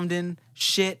sounding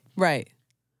shit. Right.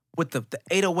 With the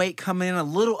 808 coming in a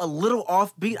little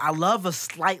offbeat. I love a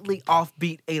slightly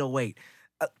offbeat 808.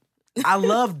 I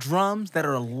love drums that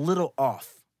are a little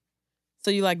off.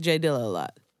 So you like Jay Dilla a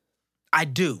lot? I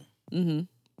do. Mm-hmm.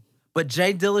 But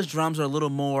Jay Dilla's drums are a little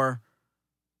more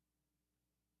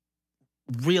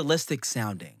realistic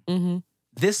sounding. Mm-hmm.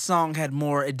 This song had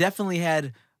more, it definitely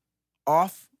had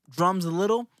off drums a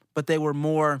little, but they were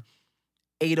more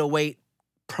 808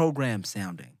 program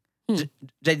sounding.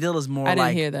 Jay Dilla's more I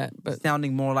didn't hear that, but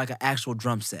sounding more like an actual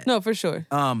drum set. No, for sure.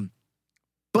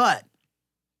 But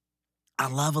I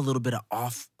love a little bit of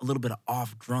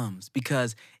off drums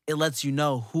because it lets you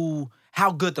know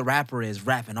how good the rapper is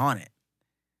rapping on it.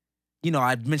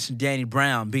 I mentioned Danny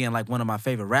Brown being like one of my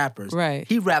favorite rappers. Right.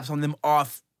 He raps on them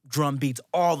off drum beats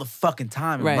all the fucking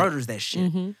time and murders that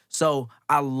shit. Mm-hmm. So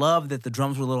I love that the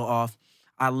drums were a little off.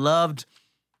 I loved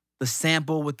the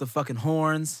sample with the fucking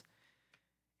horns.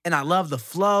 And I love the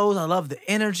flows. I love the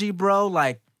energy, bro.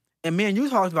 Like, and me and you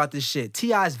talked about this shit.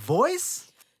 T.I.'s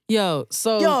voice? Man,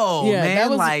 that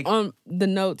was like on the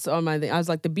notes on my thing. I was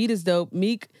like, the beat is dope.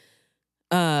 Meek,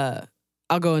 I'll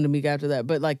go into Meek after that.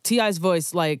 But like T.I.'s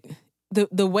voice, like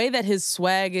the way that his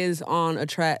swag is on a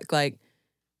track, like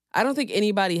I don't think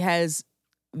anybody has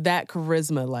that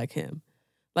charisma like him.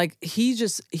 Like he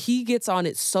gets on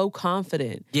it so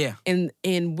confident. Yeah.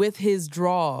 And with his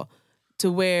draw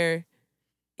to where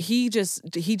he just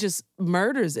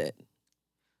murders it.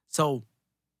 So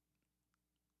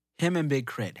him and Big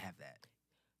Crit have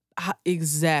that.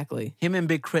 Exactly. Him and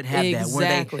Big Crit have that.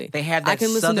 Where they have that I can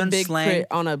listen Southern to Big slang. Crit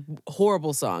on a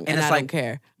horrible song and I don't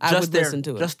care. I would listen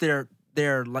to it. Just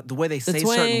their like the way they say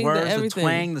twang, certain words, the everything.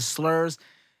 twang, the slurs,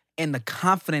 and the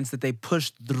confidence that they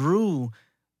push through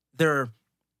their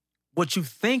what you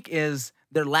think is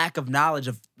their lack of knowledge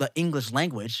of the English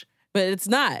language. But it's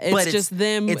not. It's But just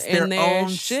them it's and their their own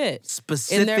shit.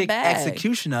 specific bag.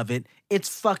 execution of it. It's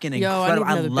fucking Yo, incredible.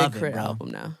 I I need another love Big it, Crit bro.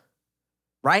 album now.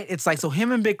 Right? It's like, so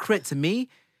him and Big Crit to me,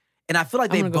 and I feel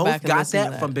like I'm they gonna go both back and got listen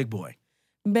to that from that. Big Boy.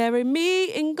 Bury me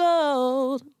in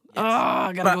gold. Oh,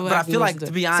 I gotta go back. But I and feel like, listen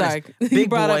to be honest, Sorry, you Big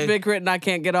brought Boy- up Big Crit and I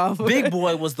can't get off. Big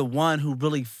Boy was the one who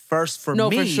really first, for no,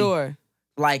 me, for sure.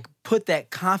 like put that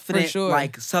confident, sure.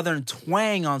 like Southern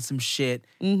twang on some shit,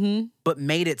 Mm-hmm. but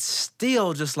made it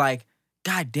still just like,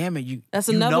 God damn it, you That's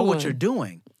you another know one. what you're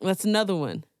doing. That's another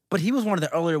one. But he was one of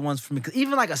the earlier ones for me. 'Cause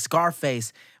even like a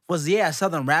Scarface was, a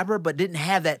Southern rapper, but didn't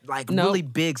have that like Nope. really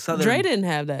big Southern. Dre didn't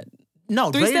have that.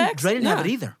 No, Three Dre didn't, Stacks? Dre didn't have Nah. it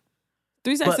either.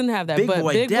 3 Stacks But didn't have that. Big but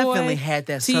Boy Big definitely Boy, had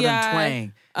that T.I.,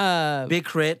 Southern twang. Big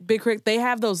Crit. Big Crit, they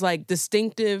have those like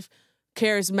distinctive,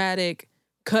 charismatic,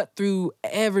 cut through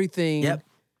everything. Yep.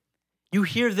 You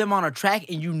hear them on a track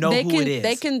and you know they who can, it is.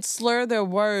 They can slur their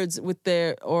words with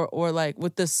their or like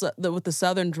with the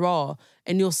southern drawl,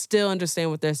 and you'll still understand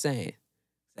what they're saying.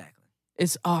 Exactly.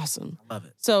 It's awesome. I love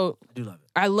it. So I do love it.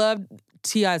 I love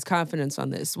T.I.'s confidence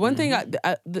on this. One thing,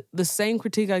 the same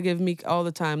critique I give Meek all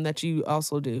the time that you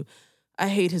also do. I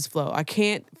hate his flow. I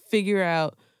can't figure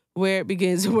out where it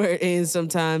begins and where it ends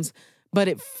sometimes, but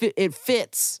it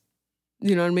fits.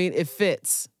 You know what I mean? It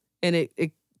fits, and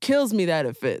it kills me that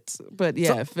it fits. But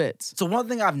yeah, it fits. So one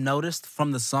thing I've noticed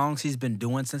from the songs he's been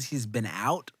doing since he's been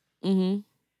out, Mm-hmm.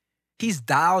 he's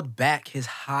dialed back his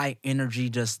high energy,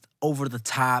 just over the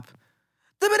top.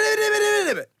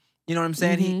 You know what I'm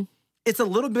saying? Mhm. It's a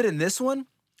little bit in this one,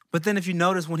 but then if you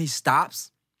notice when he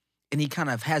stops and he kind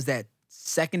of has that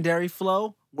secondary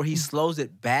flow where he slows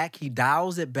it back, he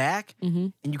dials it back, Mm-hmm.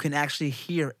 and you can actually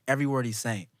hear every word he's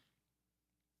saying.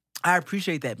 I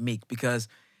appreciate that, Meek, because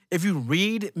if you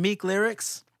read Meek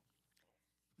lyrics,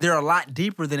 they're a lot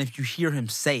deeper than if you hear him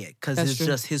say it, because That's it's true.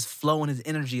 just his flow and his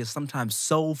energy is sometimes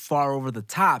so far over the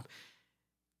top,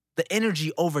 the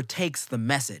energy overtakes the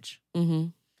message. Mm-hmm.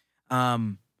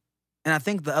 And I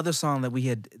think the other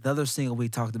single we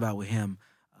talked about with him,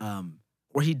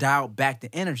 where he dialed back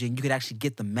the energy and you could actually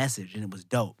get the message and it was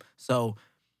dope. So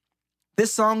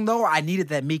this song though, I needed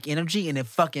that Meek energy and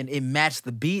it matched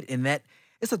the beat and that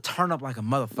it's a turn up like a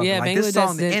motherfucker. Yeah, like this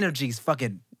song, Bangladesh the did- energy is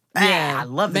fucking. Yeah, I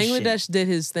love this shit. Bangladesh did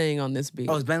his thing on this beat.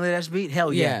 Oh, it's Bangladesh beat?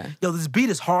 Hell yeah. Yeah. Yo, this beat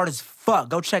is hard as fuck.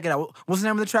 Go check it out. What's the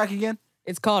name of the track again?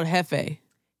 It's called Hefe.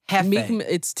 Hefe.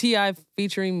 It's T.I.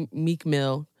 featuring Meek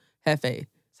Mill. Hefe.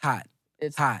 It's hot.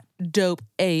 It's hot. dope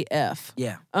AF.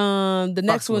 Yeah. The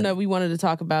next Fucks one with that it. we wanted to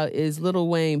talk about is Lil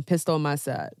Wayne, Pistol on My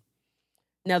Side.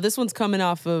 Now this one's coming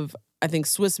off of I think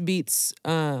Swiss Beats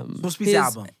Beats his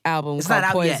album. It's called not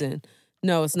out yet. Poison.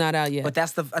 No, it's not out yet. But I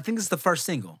think it's the first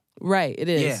single. Right, it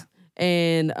is. Yeah.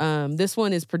 And this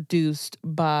one is produced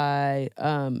by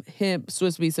him,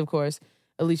 Swiss Beats, of course,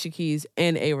 Alicia Keys,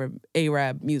 and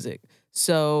Arab Music.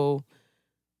 So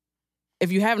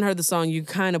if you haven't heard the song, you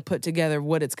kind of put together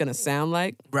what it's gonna sound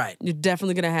like. Right. You're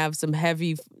definitely gonna have some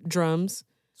heavy drums,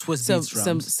 Swiss some Beats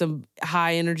drums. some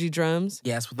high energy drums.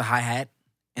 Yes, with the hi-hat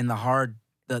and the hard,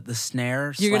 the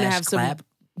snare You're gonna slash have clap. some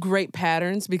great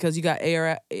patterns because you got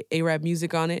Arab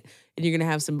Music on it, and you're gonna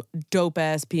have some dope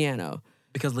ass piano.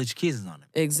 Because Alicia Keys is on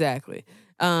it. Exactly.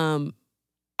 I've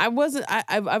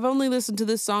only listened to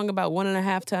this song about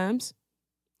 1.5 times.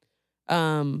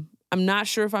 I'm not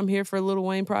sure if I'm here for a Lil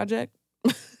Wayne project.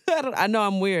 I know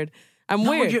I'm weird. I'm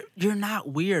No, weird. you're not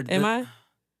weird. Am I?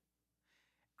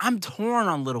 I'm torn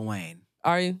on Lil Wayne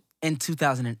Are you? in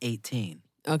 2018.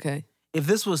 Okay. If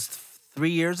this was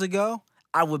 3 years ago,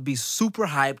 I would be super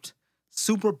hyped,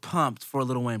 super pumped for a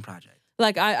Lil Wayne project.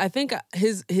 Like I think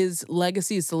his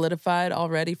legacy is solidified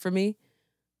already for me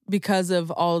because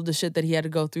of all of the shit that he had to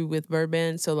go through with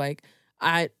Birdman. So like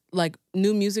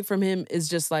new music from him is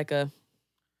just like a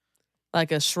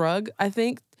shrug, I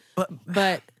think.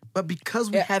 But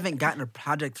because we haven't gotten a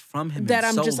project from him that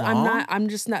in so long, I'm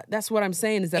just not that's what I'm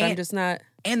saying is that I'm just not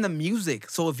and the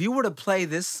music. So if you were to play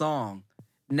this song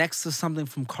next to something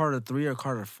from Carter 3 or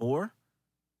Carter 4,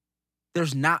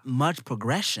 there's not much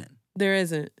progression. there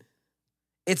isn't.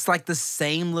 It's like the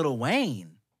same Lil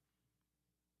Wayne,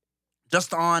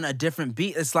 just on a different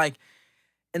beat. It's like,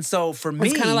 and so for me,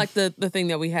 It's kind of like the thing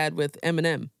that we had with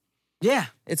Eminem. yeah,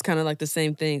 It's kind of like the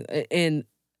same thing, and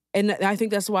I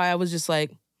think that's why I was just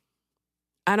like,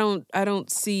 I don't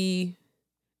see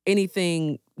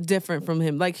anything different from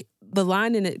him. Like the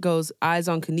line in it goes, "Eyes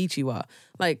on Konnichiwa."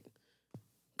 Like,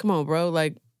 come on, bro.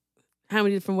 Like, how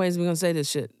many different ways are we gonna say this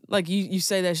shit? Like you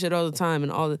say that shit all the time,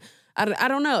 and all the. I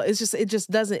don't know. It just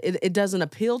doesn't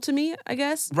appeal to me, I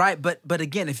guess. right. But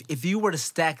again, if you were to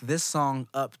stack this song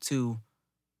up to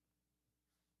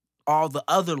all the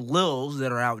other Lils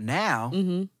that are out now,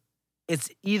 Mm-hmm. it's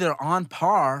either on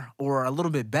par or a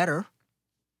little bit better,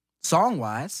 song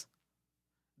wise,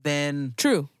 than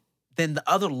True. the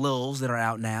other Lils that are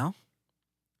out now.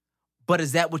 But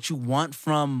is that what you want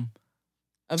from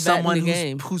A vet someone in the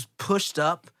game. who's pushed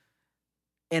up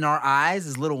in our eyes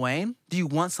as Lil Wayne? Do you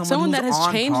want someone Someone who's that has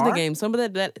on changed par? the game.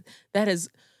 Someone that has.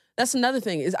 That's another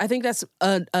thing. Is I think that's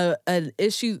an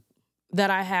issue that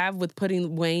I have with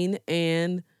putting Wayne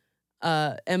and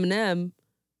Eminem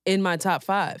in my top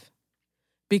 5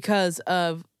 because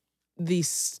of the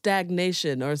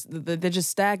stagnation, or they're just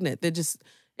stagnant.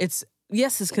 It's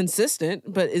consistent,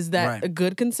 but is that Right. a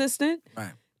good consistent?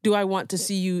 Right. Do I want to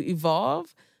see you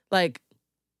evolve? Like,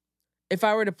 if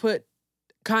I were to put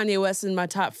Kanye West in my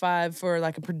top 5 for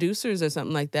like a producers or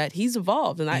something like that, he's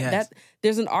evolved, and Yes.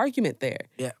 there's an argument there.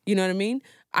 Yeah. You know what I mean?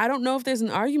 I don't know if there's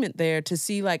an argument there to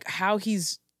see like how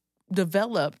he's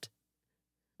developed,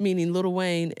 meaning Lil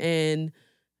Wayne and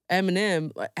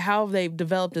Eminem, like, how they've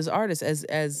developed as artists.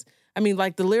 As I mean,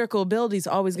 like the lyrical ability is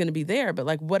always going to be there, but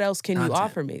like, what else can you Content.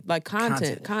 offer me? Like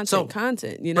content. So,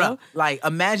 You know? Bruh, like,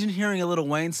 imagine hearing a Lil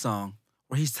Wayne song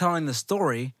where he's telling the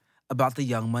story about the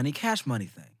Young Money, Cash Money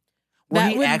thing. Where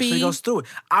That he would actually be- goes through it.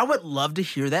 I would love to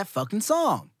hear that fucking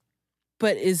song.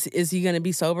 But is he going to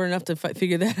be sober enough to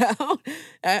figure that out?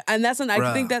 And that's I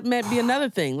Bruh. think that might be another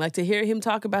thing. Like to hear him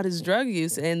talk about his drug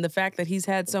use and the fact that he's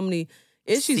had so many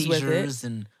issues with it. Seizures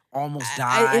and almost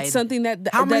died. It's something that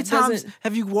How many that times doesn't-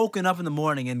 have you woken up in the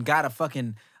morning and got a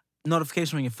fucking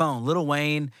notification on your phone? Lil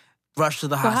Wayne rushed to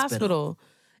the the hospital. hospital.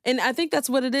 And I think that's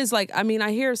what it is. Like, I mean,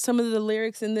 I hear some of the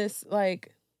lyrics in this,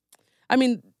 like, I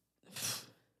mean,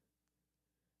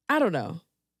 I don't know.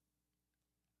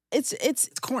 It's It's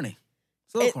corny.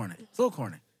 It's a little corny. It's a little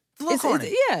corny. It's a little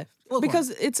corny. yeah, little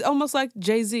because it's almost like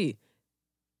Jay-Z.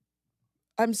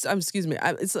 I'm excuse me.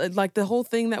 It's like the whole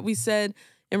thing that we said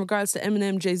in regards to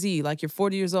Eminem, Jay-Z. Like, you're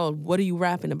 40 years old. What are you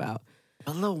rapping about?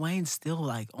 But Lil Wayne's still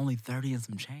like only 30 and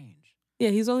some change. Yeah,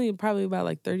 he's only probably about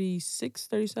like 36,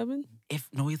 37.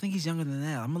 No, you think he's younger than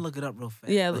that? I'm gonna look it up real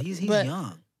fast. Yeah, but he's but-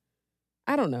 young.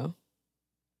 I don't know.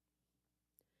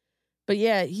 But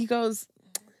yeah, he goes.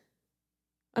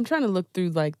 I'm trying to look through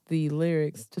like the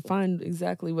lyrics to find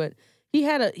exactly what he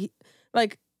had.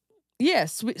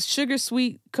 Sugar,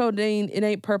 sweet codeine. It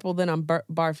ain't purple, then I'm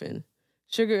barfing.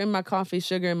 Sugar in my coffee,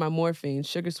 sugar in my morphine.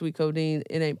 Sugar, sweet codeine.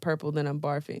 It ain't purple, then I'm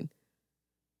barfing.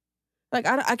 Like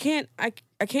I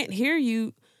can't hear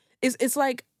you. It's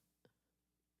like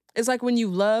when you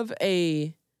love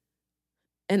an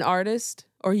artist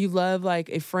or you love like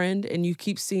a friend and you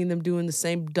keep seeing them doing the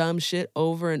same dumb shit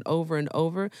over and over and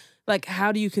over. Like,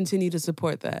 how do you continue to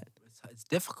support that? It's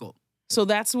difficult. So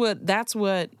that's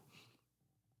what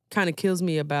kind of kills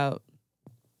me about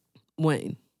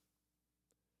Wayne.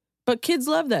 But kids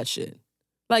love that shit.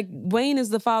 Like, Wayne is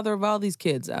the father of all these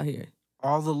kids out here.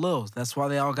 All the Lils. That's why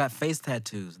they all got face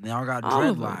tattoos and they all got All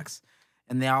of them. dreadlocks.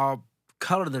 And they all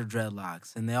color their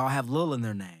dreadlocks and they all have Lil in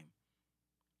their name.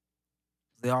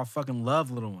 They all fucking love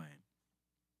Lil Wayne.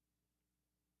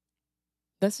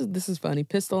 This is funny.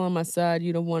 Pistol on my side.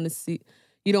 You don't want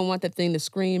that thing to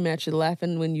scream at you,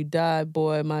 laughing when you die.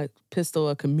 Boy, my pistol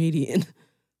a comedian.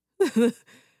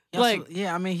 Like,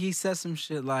 I mean, he says some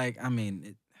shit like, I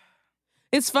mean,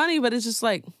 it's funny, but it's just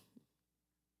like,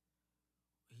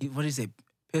 what do you say?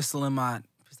 It's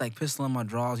like pistol in my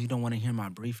drawers. You don't want to hear my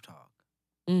brief talk.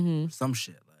 mm-hmm. Some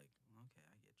shit like, okay, I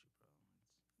get you, bro.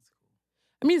 It's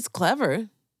cool. I mean, it's clever, I mean,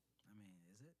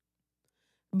 is it?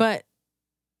 but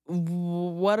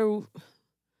What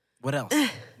else?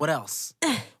 What else?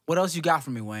 What else you got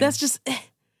for me, Wayne? that's just,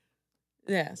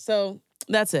 yeah. So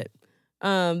that's it.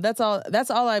 That's all.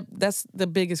 That's the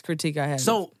biggest critique I have.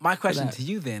 So my question that. to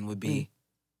you then would be,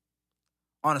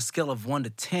 on a scale of 1 to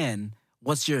 10,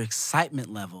 what's your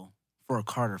excitement level for a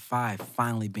Carter 5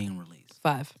 finally being released?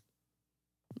 5.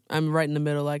 I'm right in the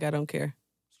middle. Like, I don't care,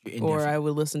 You're or indifferent. I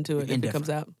would listen to it You're if it comes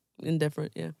out.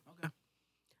 Indifferent, yeah. Okay.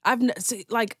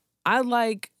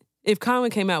 If Common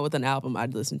came out with an album,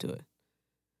 I'd listen to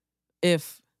it.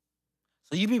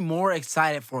 So you'd be more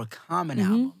excited for a Common Mhm.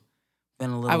 album than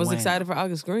a Lil I was Wayne excited for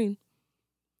August Green.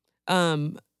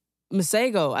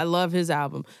 Masego, I love his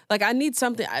album. Like, I need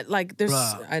something.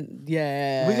 Bruh.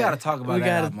 Yeah. We gotta talk about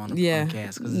that album on the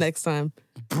podcast. 'Cause next time.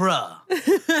 bruh.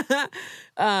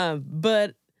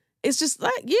 But it's just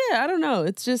like, yeah, I don't know.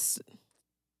 It's just,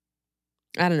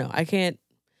 I don't know. I can't,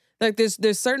 like,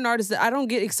 there's certain artists that I don't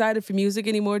get excited for music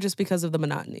anymore just because of the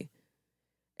monotony.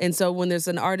 And so when there's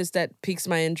an artist that piques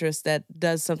my interest, that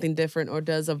does something different or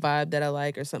does a vibe that I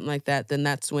like or something like that, then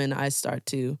that's when I start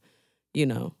to,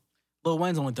 Lil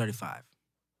Wayne's only 35.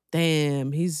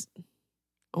 damn, he's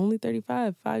Only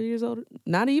 35, 5 years older.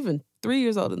 Not even 3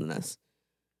 years older than us.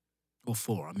 Well,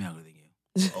 4. I'm younger than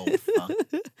you. Oh, fuck.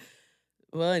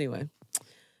 Well, anyway.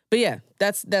 But yeah,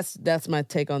 that's my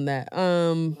take on that.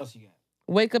 What else you got?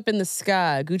 Wake Up in the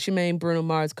Sky, Gucci Mane, Bruno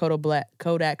Mars, Kodak Black.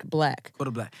 Kodak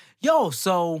Black. Yo,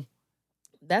 so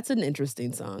That's an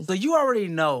interesting song. you already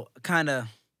know, kind of,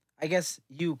 I guess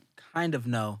you kind of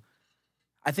know.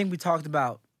 I think we talked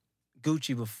about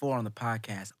Gucci before on the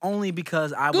podcast, only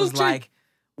because I was Gucci. like,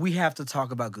 we have to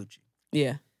talk about Gucci.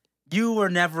 Yeah. You were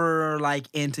never like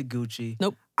into Gucci.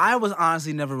 Nope. I was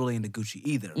honestly never really into Gucci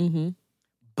either. Mm-hmm.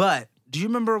 But do you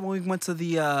remember when we went to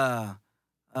the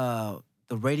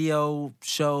radio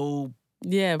show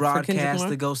Yeah. for Kendrick broadcast Lamar.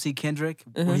 to go see Kendrick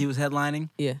Uh-huh. when he was headlining?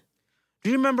 Yeah. Do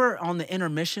you remember on the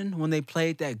intermission when they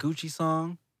played that Gucci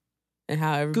song? And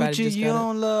how everybody Gucci, just you got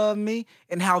don't love me,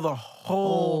 and how the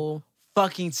whole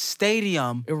fucking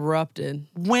stadium erupted.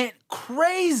 went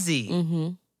crazy. Mm-hmm.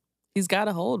 He's got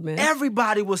a hold, man.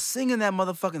 Everybody was singing that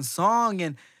motherfucking song,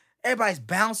 and everybody's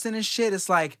bouncing and shit. It's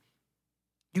like,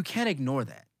 you can't ignore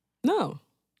that. No.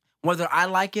 Whether I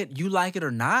like it, you like it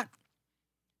or not,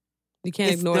 You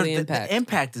can't ignore the impact. The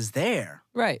impact is there.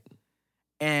 Right.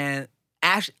 And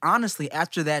honestly,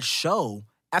 after that show,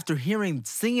 after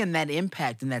singing that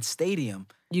impact in that stadium,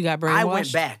 You got brainwashed? I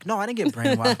went back. No, I didn't get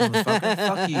brainwashed, motherfucker.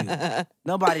 Fuck you.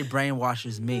 Nobody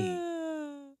brainwashes me.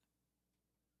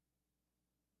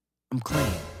 I'm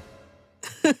clean.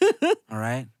 All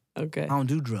right? Okay. I don't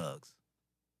do drugs.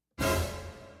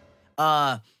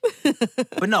 But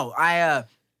no, I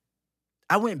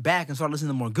went back and started listening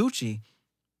to more Gucci.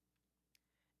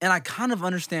 And I kind of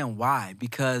understand why,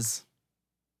 because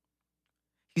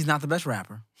he's not the best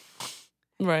rapper.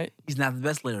 Right. He's not the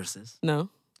best lyricist. No.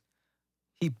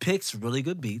 He picks really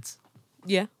good beats.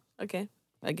 Yeah. Okay.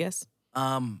 I guess.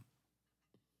 I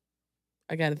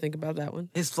got to think about that one.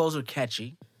 His flows are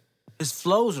catchy.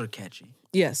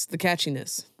 Yes, the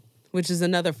catchiness, which is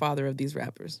another father of these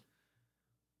rappers.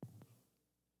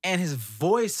 And his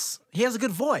voice, he has a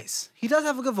good voice. He does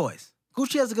have a good voice.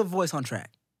 Gucci has a good voice on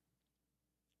track.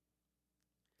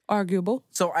 Arguable.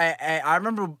 So I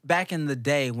remember back in the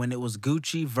day when it was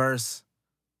Gucci versus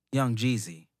Young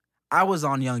Jeezy. I was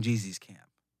on Young Jeezy's camp.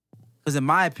 Because in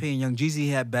my opinion, Young Jeezy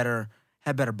had better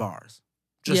bars.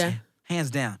 Just hands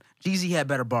down. Jeezy had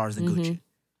better bars than Gucci.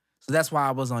 So that's why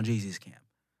I was on Jeezy's camp.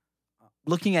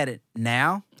 Looking at it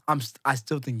now, I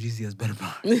still think Jeezy has better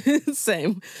bars.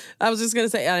 Same. I was just gonna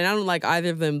say, I don't like either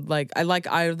of them. Like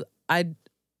I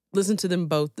listen to them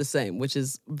both the same, which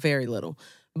is very little.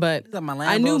 But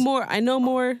I know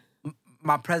more.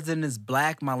 My president is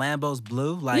black. My Lambo's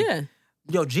blue. Like, yeah.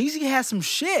 Yo, Jeezy has some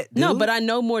shit, dude. No, but I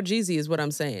know more Jeezy is what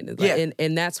I'm saying. Like, Yeah.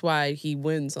 And that's why he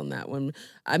wins on that one.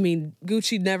 I mean,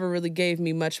 Gucci never really gave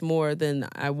me much more than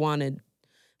I wanted.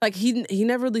 Like he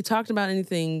never really talked about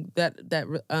anything that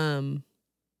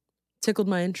tickled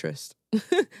my interest.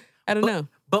 I don't know.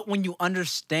 But when you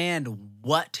understand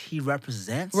what he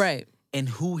represents, Right. and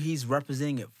who he's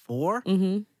representing it for,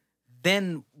 Mm-hmm.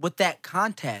 then with that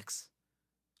context,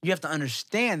 you have to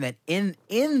understand that in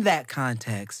that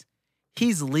context,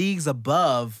 he's leagues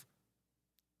above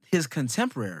his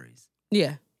contemporaries.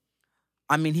 Yeah.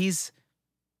 I mean, he's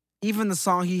even the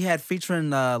song he had featuring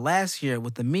last year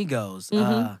with the Migos. Mhm.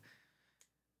 I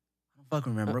don't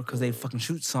fucking remember because they fucking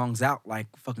shoot songs out like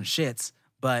fucking shits.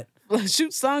 But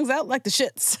Shoot songs out like the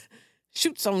shits.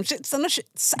 Shoot some shits on the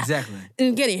shits. exactly.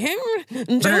 And getting hammered.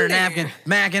 And Burn Joe napkin, Nair.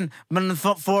 mackin,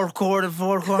 four chord,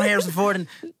 Harrison Ford,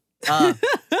 and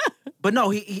but no,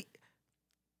 he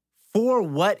for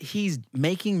what he's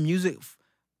making music,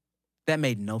 that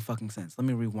made no fucking sense. Let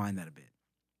me rewind that a bit.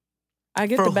 I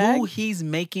get For the bag. who he's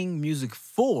making music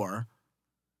for,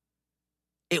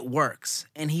 it works,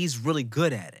 and he's really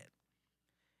good at it.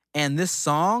 And this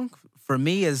song, for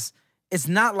me, it's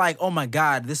not like, oh my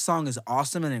God, this song is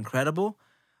awesome and incredible.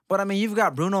 But I mean, you've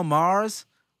got Bruno Mars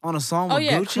on a song with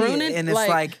Gucci, crooning, and it's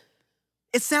like,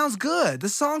 it sounds good. The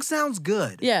song sounds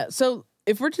good. Yeah, so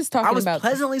if we're just talking I was about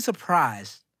pleasantly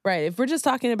surprised. right, if we're just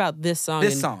talking about this song,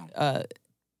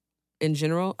 in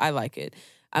general, I like it.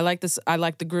 I like this. I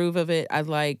like the groove of it. I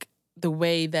like the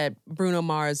way that Bruno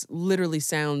Mars literally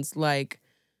sounds like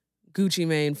Gucci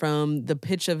Mane from the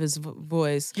pitch of his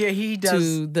voice. Yeah, he does.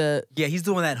 To the He's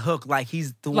doing that hook like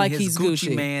he's doing like his he's Gucci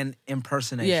Gucci. Man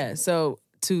impersonation. yeah. So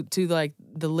to like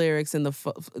the lyrics and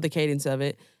the cadence of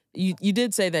it. You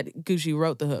did say that Gucci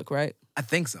wrote the hook, right? I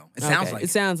think so. It sounds Okay, like it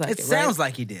sounds like it it, sounds right?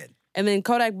 like he did. And then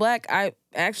Kodak Black, I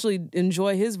actually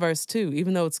enjoy his verse too,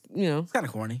 even though it's It's kind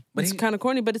of corny, but it's kind of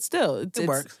corny, but it's still it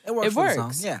works. It works. It for the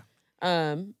works. song. Yeah.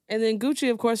 And then Gucci,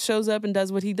 of course, shows up and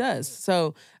does what he does.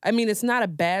 So I mean, it's not a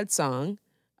bad song.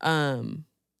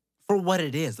 for what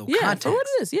it is, though. Yeah, Context. for what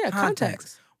it is. Yeah,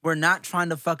 context. We're not trying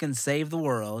to fucking save the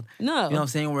world. No. You know what I'm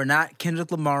saying? We're not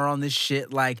Kendrick Lamar on this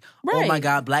shit like, oh my Right.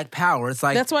 God, Black Power. It's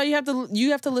like That's why you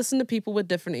have to listen to people with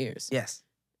different ears. yes.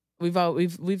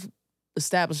 We've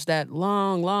established that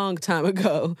long time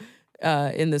ago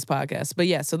in this podcast. But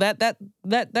yeah, so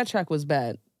that track was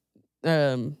bad.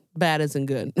 Bad isn't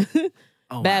good.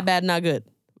 Oh, bad, wow. bad, not good.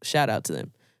 Shout out to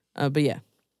them. But yeah.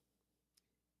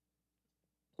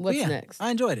 What's But yeah, next?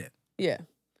 I enjoyed it. Yeah.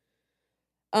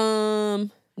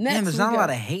 Next, Damn, there's we not a lot got-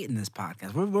 of hate in this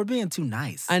podcast. We're being too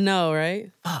nice. I know,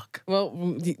 right? Fuck.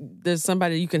 Well, there's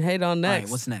somebody you can hate on All next.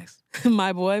 right, what's next?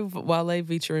 My boy Wale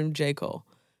featuring J. Cole.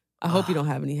 I hope you don't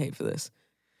have any hate for this.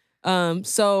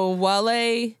 So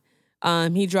Wale,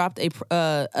 he dropped a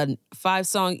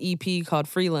 5-song EP called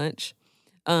Free Lunch.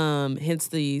 Hence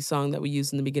the song that we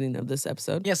used in the beginning of this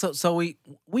episode. Yeah, so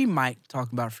we might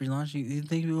talk about free lunch. You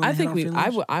think we want to I think free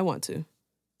lunch? I want to.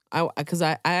 Because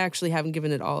I actually haven't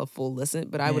given it all a full listen,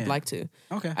 but I would Yeah. like to.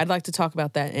 Okay. I'd like to talk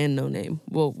about that and No Name.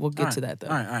 We'll get All to right, that though.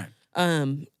 All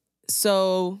right.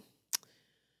 So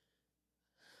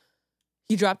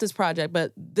he dropped this project,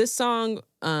 but this song,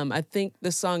 I think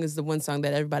this song is the one song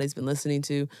that everybody's been listening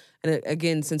to. And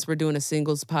again, since we're doing a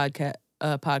singles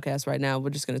podcast right now,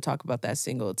 we're just going to talk about that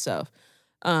single itself.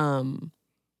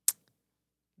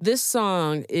 This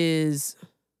song is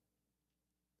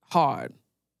hard.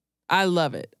 I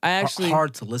love it. I actually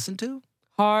Hard to listen to?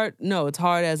 hard. No, it's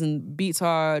hard as in beats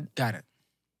hard. Got it.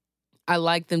 I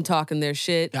like them talking their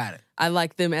shit. Got it. I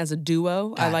like them as a duo.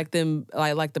 Got I it. like them.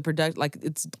 I like the product. Like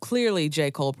it's clearly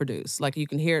J. Cole produced. Like you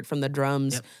can hear it from the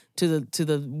drums Yep. to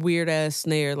the weird ass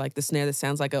snare, like the snare that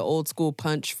sounds like an old school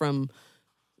punch from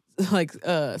like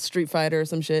Street Fighter or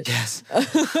some shit. Yes.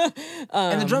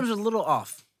 And the drums are a little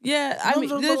off. Yeah, The I drums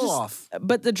mean, are a they're little just, off.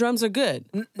 but the drums are good.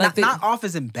 Like Not off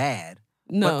as in bad,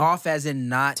 no but off as in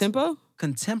not tempo.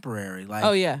 contemporary. Like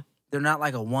Oh yeah, they're not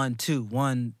like a 1-2,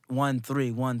 1-1-3,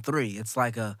 1-3. It's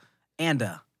like a and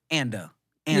a.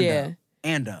 Yeah.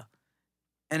 And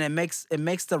it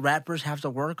makes the rappers have to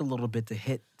work a little bit to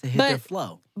hit their But-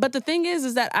 flow. but the thing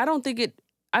is that I don't think it.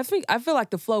 I feel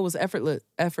like the flow was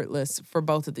effortless for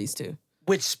both of these two.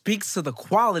 Which speaks to the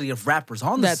quality of rappers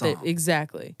on the song.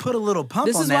 Exactly. Put a little pump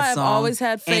This on is that why I've song. always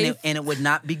had faith. And it would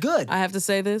not be good. I have to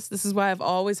say this. This is why I've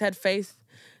always had faith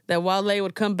that Wale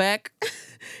would come back.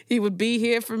 He would be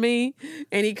here for me.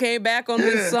 And he came back on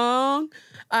this song.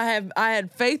 I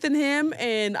had faith in him,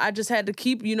 and I just had to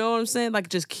keep, you know what I'm saying? Like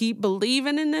just keep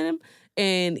believing in him.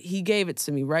 And he gave it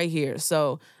to me right here.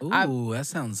 So Ooh, that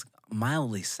sounds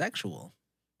mildly sexual.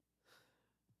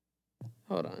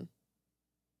 hold on.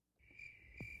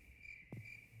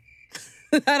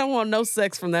 I don't want no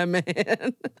sex from that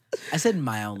man. I said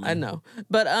mildly. I know.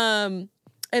 But and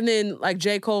then like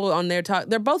J. Cole on their talk,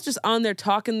 they're both just on there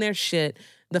talking their shit.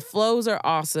 The flows are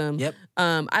awesome. Yep.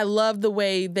 I love the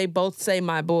way they both say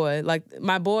my boy. Like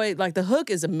my boy, like the hook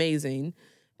is amazing.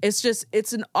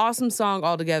 It's an awesome song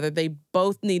altogether. They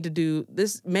both need to do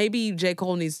this. Maybe J.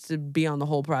 Cole needs to be on the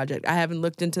whole project. I haven't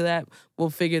looked into that. We'll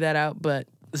figure that out. But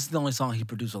This is the only song he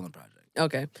produced on the project.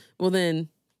 okay. Well then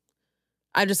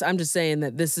I'm just saying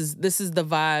that this is the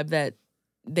vibe that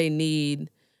they need.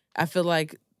 I feel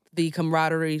like the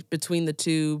camaraderie between the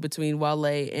two, between Wale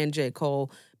and J. Cole,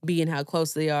 being how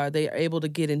close they are able to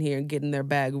get in here and get in their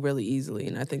bag really easily.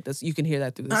 And I think you can hear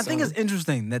that through the I song. think it's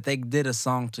interesting that they did a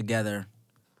song together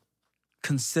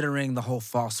considering the whole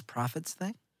false prophets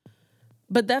thing.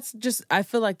 But that's just, I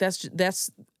feel like that's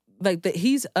like that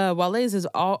he's Wale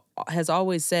has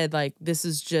always said like this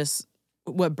is just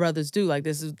what brothers do. Like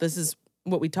this is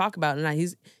what we talk about. And he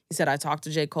said I talked to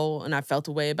J. Cole and I felt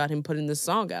a way about him putting this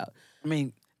song out. I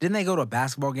mean, didn't they go to a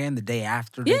basketball game the day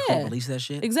after J. Cole Yeah. released that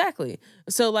shit? Exactly.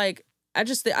 So like I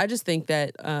just think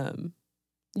that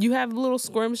you have little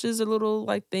skirmishes or little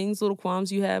like things, little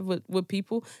qualms you have with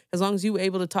people. As long as you're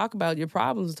able to talk about your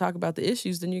problems and talk about the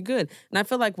issues, then you're good. And I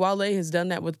feel like Wale has done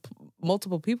that with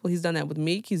multiple people. He's done that with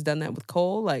Meek. He's done that with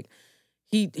Cole. Like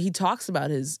he talks about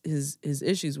his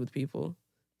issues with people.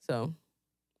 So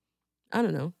I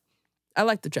don't know. I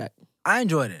like the track. I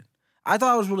enjoyed it. I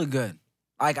thought it was really good.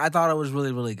 Like I thought it was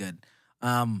really, really good.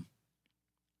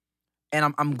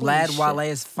 And I'm glad shit. Wale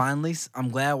is finally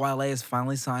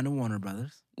signed to Warner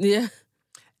Brothers. Yeah.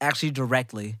 Actually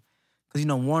directly. Because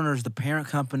Warner's the parent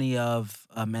company of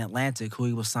Atlantic, who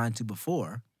he was signed to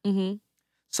before. Mm-hmm.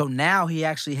 So now he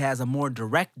actually has a more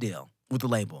direct deal with the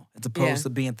label, as opposed Yeah. to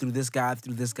being through this guy,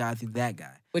 through that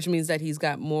guy. Which means that he's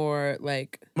got more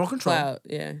like More control. clout.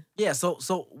 Yeah. Yeah, so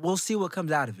we'll see what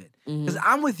comes out of it. Mhm. Because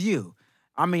I'm with you.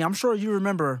 I mean, I'm sure you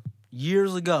remember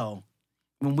years ago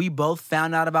when we both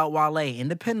found out about Wale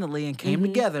independently and came Mhm.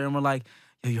 together and were like,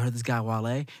 yo, you heard this guy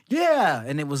Wale? Yeah.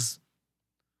 And it was,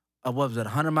 what was it,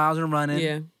 100 miles and running?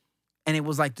 Yeah. And it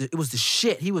was like, it was the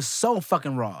shit. He was so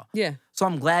fucking raw. Yeah. So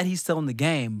I'm glad he's still in the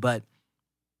game, but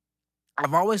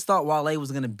I've always thought Wale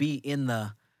was going to be in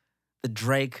the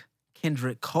Drake,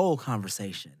 Kendrick, Cole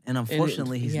conversation. And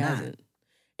unfortunately, And he's not. hasn't.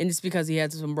 And it's because he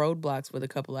had some roadblocks with a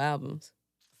couple albums.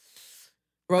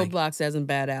 Like- Roadblocks as in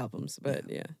bad albums, but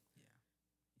yeah.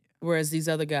 Whereas these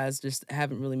other guys just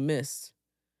haven't really missed.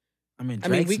 I mean, I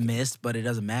mean, Drake's missed, but it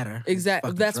doesn't matter. It's Exactly.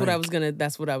 fucking That's what I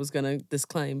Drake. was gonna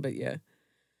disclaim, but yeah.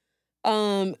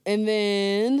 And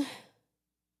then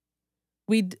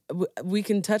we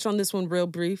can touch on this one real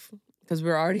brief because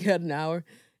we're already at an hour,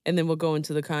 and then we'll go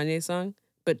into the Kanye song.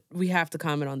 But we have to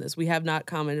comment on this. We have not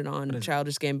commented on What is it?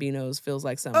 Childish Gambino's "Feels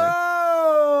Like Summer."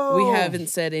 Oh! We haven't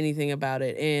said anything about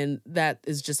it, and that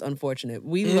is just unfortunate.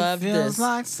 We love It feels this.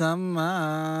 like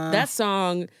summer. That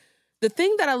song, the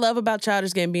thing that I love about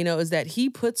Childish Gambino is that he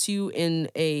puts you in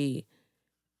a,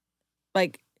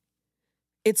 like,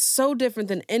 it's so different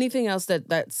than anything else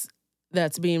that's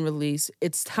being released.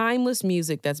 It's timeless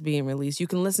music that's being released. You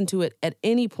can listen to it at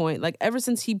any point. Like, ever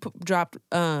since he dropped,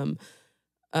 what's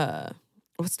the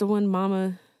one,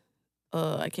 Mama?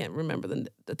 I can't remember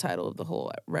the title of the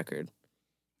whole record.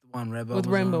 The one Redbow With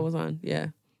was Rainbow on. was on, yeah.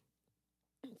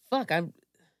 Fuck, I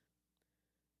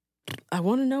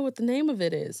want to know what the name of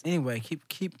it is. Anyway,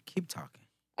 keep talking.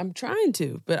 I'm trying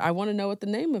to, but I want to know what the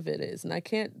name of it is, and I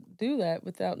can't do that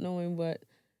without knowing what.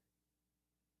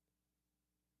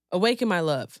 "Awaken My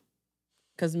Love,"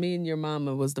 because "Me and Your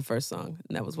Mama" was the first song,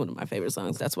 and that was one of my favorite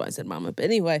songs. That's why I said "Mama." But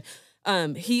anyway,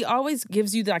 he always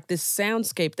gives you like this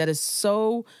soundscape that is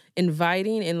so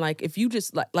inviting, and like if you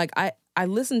just like I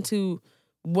listened to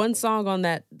one song on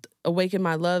that "Awaken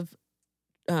My Love"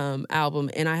 album,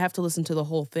 and I have to listen to the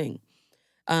whole thing.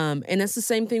 And it's the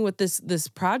same thing with this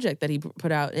project that he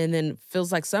put out, and then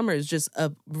 "Feels Like Summer" is just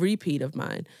a repeat of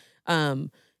mine.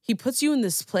 He puts you in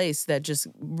this place that just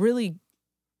really,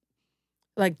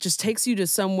 like, just takes you to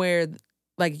somewhere,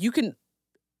 like you can,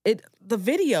 the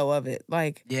video of it,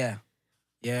 like Yeah.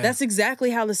 Yeah. that's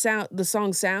exactly how the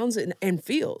song sounds and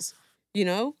feels, you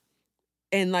know,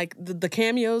 and like the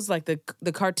cameos, like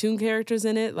the cartoon characters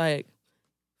in it, like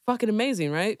fucking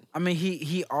amazing, right? I mean,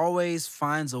 he always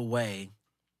finds a way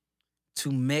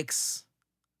to mix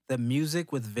the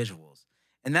music with visuals.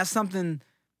 And that's something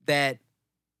that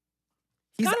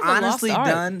he's kind of a lost honestly art.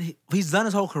 done. He's done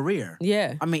his whole career.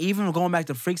 Yeah. I mean, even going back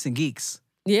to Freaks and Geeks.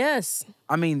 Yes.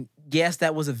 I mean, yes,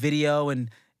 that was a video,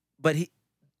 but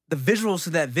the visuals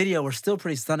to that video were still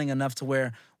pretty stunning enough to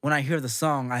where when I hear the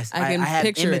song, I can have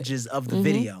picture it. images of the Mhm.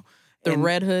 video. The And-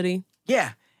 red hoodie.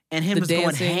 Yeah. And him The just going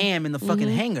dancing. ham in the fucking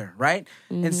Mhm. hangar, right?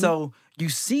 Mhm. And so you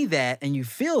see that and you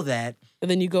feel that.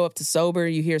 And then you go up to Sober,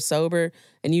 you hear Sober,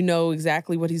 and you know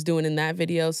exactly what he's doing in that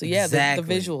video. So yeah, the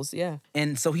Exactly. visuals, yeah.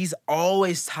 And so he's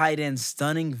always tied in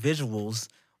stunning visuals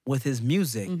with his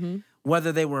music, Mm-hmm.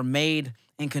 whether they were made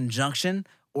in conjunction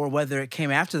or whether it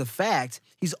came after the fact.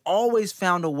 He's always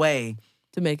found a way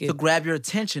To make to it grab your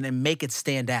attention and make it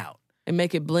stand out. and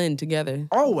make it blend together.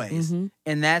 Always. Mhm.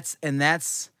 And that's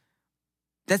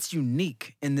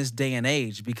unique in this day and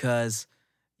age because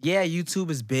yeah,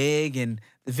 YouTube is big and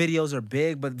the videos are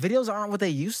big, but videos aren't what they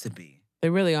used to be. They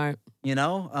really aren't. You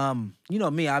know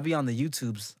me, I be on the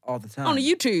YouTubes all the time. On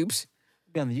the YouTubes.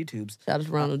 be on the YouTubes. Shout out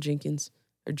to Ronald Jenkins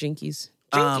or Jinkies.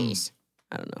 Um, Jinkies.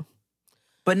 I don't know.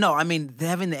 But no, I mean,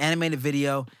 having the animated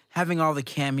video, having all the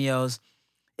cameos,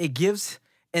 it gives,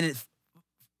 and it,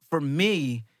 for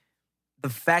me, the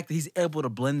fact that he's able to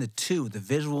blend the two, the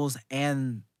visuals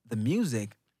and the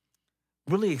music,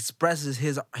 really expresses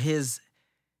him.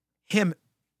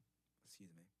 Excuse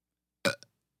me.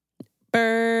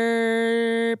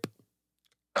 Burp.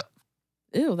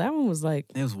 Ew, that one was like,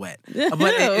 It was wet,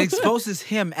 but it exposes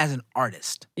him as an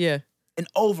artist, yeah. an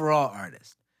overall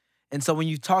artist. And so when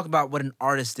you talk about what an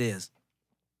artist is,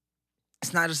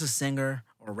 it's not just a singer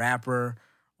or rapper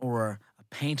or a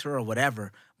painter or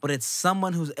whatever, but it's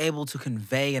someone who's able to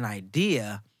convey an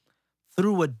idea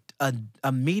through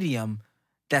a medium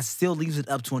that still leaves it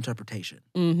up to interpretation.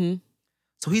 Mm-hmm.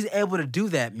 So he's able to do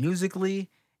that musically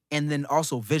and then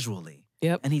also visually.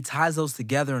 Yep. And he ties those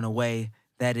together in a way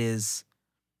that is,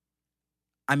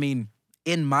 I mean,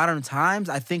 in modern times,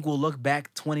 I think we'll look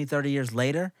back 20, 30 years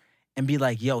later and be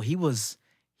like, yo, he was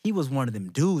one of them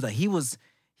dudes. Like he was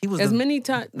As the, many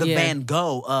times. the yeah. Van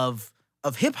Gogh of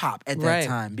hip hop at that Right.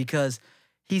 time because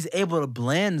he's able to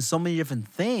blend so many different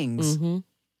things Mm-hmm.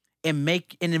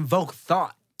 and invoke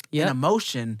thought Yep. and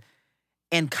emotion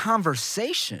and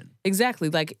conversation. Exactly.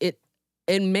 Like it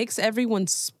makes everyone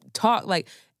talk. Like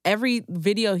every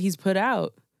video he's put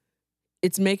out,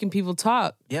 it's making people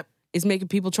talk. Yep. It's making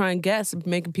people try and guess,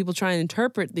 making people try and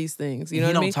interpret these things. You know He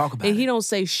what I don't mean? talk about and it. he don't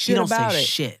say shit He don't about say it.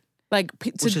 shit. Like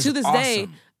to Which is this day,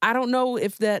 awesome. I don't know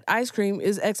if that ice cream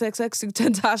is XXX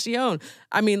Tentacion.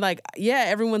 I mean, like, yeah,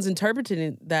 everyone's interpreting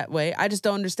it that way. I just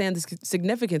don't understand the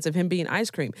significance of him being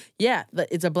ice cream. Yeah,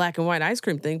 it's a black and white ice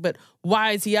cream thing, but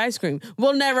why is he ice cream?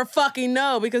 We'll never fucking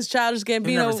know because Childish Gambino.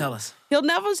 He'll never tell us.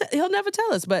 He'll never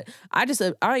tell us. But I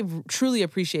truly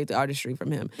appreciate the artistry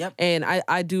from him. Yep. And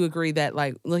I do agree that,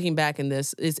 like, looking back in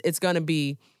this, it's gonna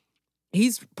be,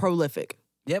 he's prolific.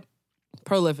 Yep.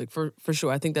 Prolific for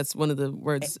sure. I think that's one of the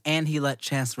words. And he let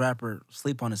Chance the Rapper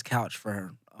sleep on his couch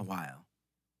for a while.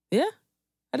 Yeah,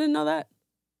 I didn't know that.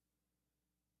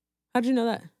 How'd you know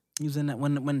that? He was in that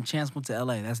when Chance went to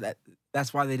LA.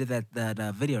 That's why they did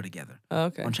that video together Oh,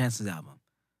 okay, on Chance's album.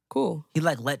 cool. He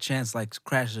let Chance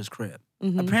crash his crib.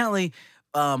 Mhm. Apparently,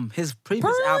 his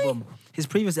previous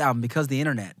album, Because of the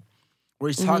Internet, where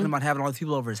he's talking about having all these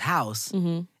people over his house,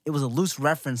 it was a loose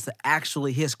reference to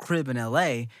actually his crib in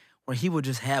LA, where he would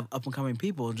just have up and coming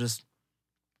people just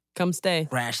Come stay.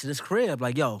 crash at his crib.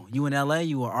 Like, yo, you in LA,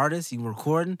 you an artist, you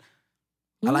recording.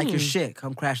 I like your shit.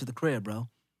 Come crash at the crib, bro.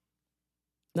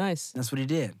 Nice. That's what he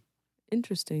did.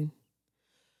 Interesting.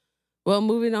 Well,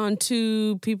 moving on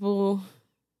to people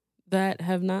that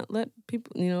have not let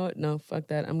people. You know what? No, fuck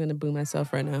that. I'm gonna boo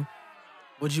myself right now.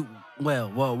 Would you? Well,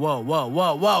 whoa.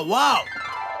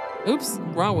 Oops,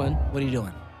 wrong one. What are you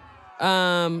doing?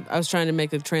 I was trying to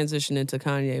make a transition into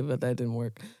Kanye, but that didn't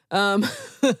work.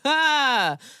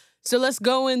 So let's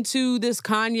go into this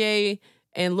Kanye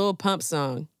and Lil Pump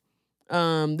song.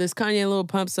 This Kanye and Lil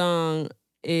Pump song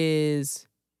is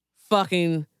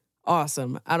fucking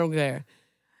awesome. I don't care.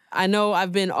 I know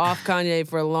I've been off Kanye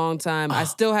for a long time. I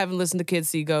still haven't listened to Kids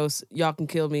See Ghosts. Y'all can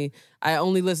kill me. I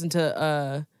only listened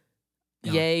to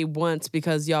Ye once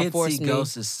because y'all Kids forced See me.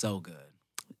 Ghosts is so good.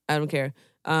 I don't care.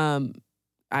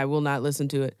 I will not listen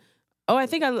to it. Oh, I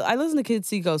think I listened to Kids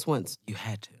See Ghosts once. You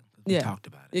had to. We talked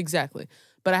about it. Exactly.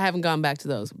 But I haven't gone back to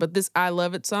those. But this I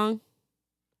Love It song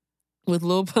with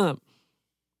Lil Pump,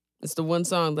 it's the one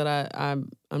song that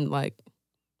I'm like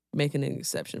making an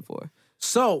exception for.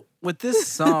 So with this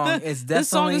song, it's definitely This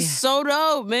song is so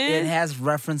dope, man. It has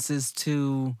references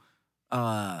to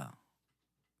what's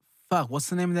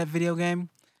the name of that video game?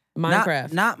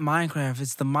 Minecraft. Not Minecraft.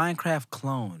 It's the Minecraft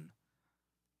clone.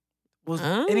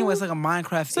 Anyway, it's like a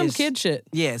Minecraft. Some kid shit.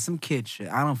 Yeah, some kid shit.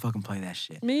 I don't fucking play that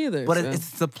shit. Me either. But so.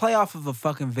 it's the playoff of a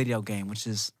fucking video game, which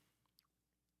is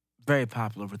very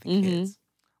popular with the kids.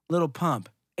 Lil Pump,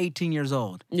 18 years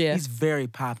old. Yeah. He's very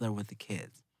popular with the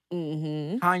kids.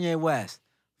 Mm-hmm. Kanye West,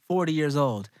 40 years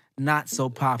old, not so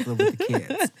popular with the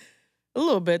kids. A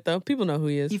little bit, though. People know who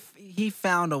he is. He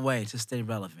found a way to stay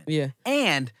relevant. Yeah.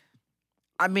 And,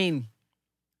 I mean,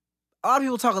 a lot of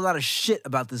people talk a lot of shit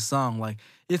about this song. Like,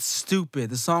 it's stupid.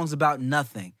 The song's about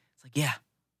nothing. It's like, yeah,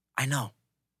 I know.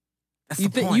 That's the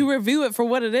point. You review it for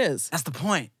what it is. That's the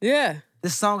point. Yeah.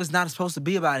 This song is not supposed to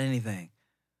be about anything.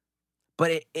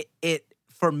 But it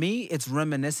for me, it's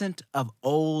reminiscent of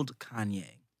old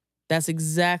Kanye. That's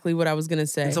exactly what I was going to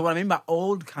say. And so what I mean by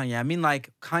old Kanye, I mean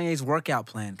like Kanye's workout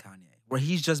plan Kanye, where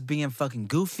he's just being fucking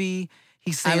goofy.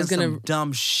 He's saying some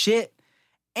dumb shit.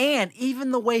 And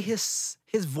even the way his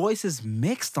voice is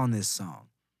mixed on this song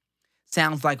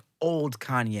sounds like old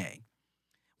Kanye,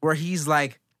 where he's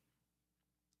like,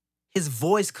 his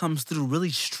voice comes through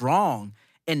really strong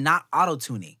and not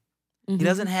auto-tuning. He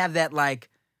doesn't have that like...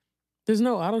 There's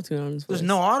no auto-tune on his voice. There's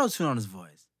no auto-tune on his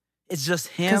voice. It's just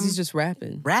him... Because he's just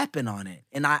rapping. Rapping on it.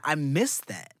 And I miss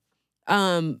that.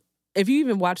 If you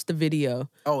even watch the video...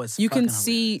 Oh, it's you can hilarious.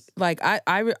 see, like,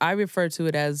 I refer to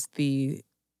it as the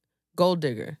Gold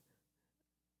Digger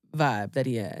vibe that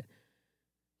he had.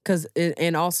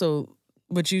 And also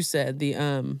what you said, the...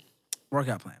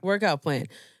 Workout plan.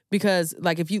 Because,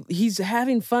 like, he's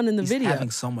having fun in the video. He's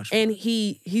having so much fun. And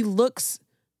he looks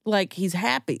like he's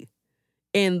happy.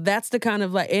 And that's the kind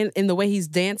of, like, and the way he's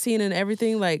dancing and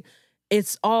everything, like,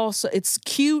 it's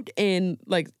cute. And,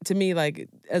 like, to me, like,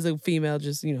 as a female,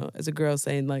 just, you know, as a girl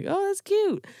saying, like, oh, that's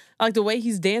cute. Like, the way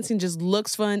he's dancing just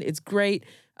looks fun. It's great.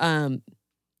 And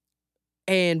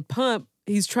Pump,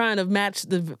 he's trying to match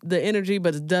the energy,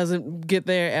 but it doesn't get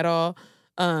there at all.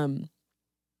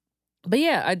 But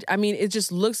yeah, I mean, it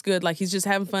just looks good. Like, he's just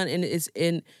having fun, and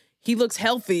he looks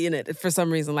healthy in it for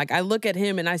some reason. Like, I look at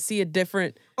him and I see a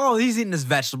different... Oh, he's eating his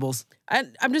vegetables.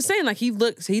 I'm just saying, like, he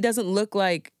doesn't look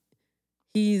like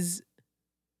he's,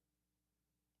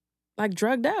 like,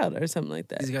 drugged out or something like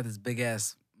that. He's got this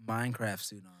big-ass Minecraft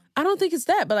suit on. I don't think it's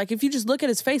that, but like if you just look at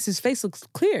his face looks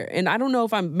clear. And I don't know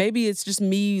if maybe it's just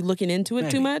me looking into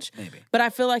it too much. Maybe. But I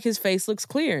feel like his face looks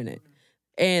clear in it.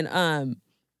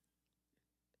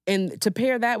 And to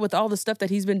pair that with all the stuff that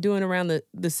he's been doing around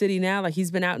the city now, like he's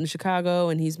been out in Chicago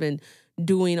and he's been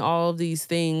doing all of these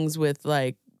things with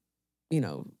like, you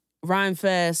know, Rhyme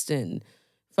Fest and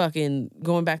fucking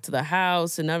going back to the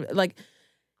house and like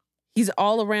he's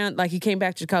all around. Like he came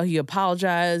back to Chicago, he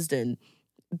apologized and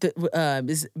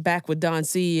is back with Don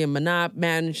C and Manop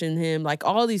managing him. Like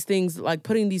all these things, like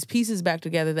putting these pieces back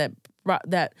together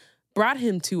that brought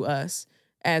him to us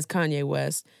as Kanye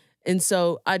West. And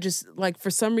so I just like for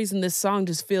some reason this song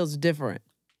just feels different.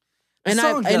 And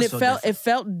it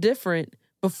felt different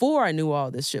before I knew all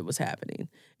this shit was happening.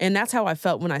 And that's how I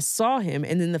felt when I saw him.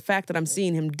 And then the fact that I'm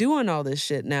seeing him doing all this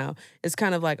shit now is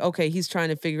kind of like, okay, he's trying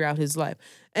to figure out his life.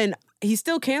 And he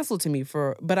still canceled to me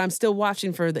but I'm still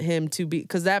watching for him to be,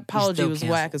 because that apology was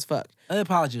whack as fuck. The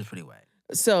apology was pretty whack.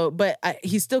 So, but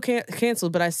he's still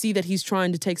canceled, but I see that he's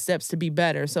trying to take steps to be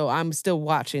better. So I'm still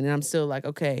watching and I'm still like,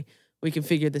 okay, we can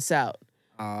figure this out.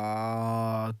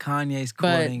 Oh, Kanye's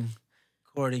courting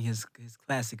his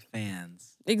classic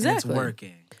fans. Exactly. And it's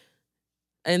working.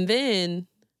 And then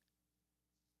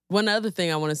one other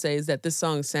thing I want to say is that this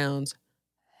song sounds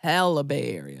hella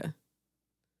Bay Area.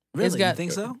 Really? You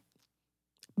think so?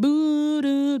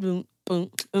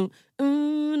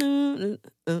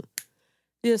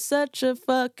 You're such a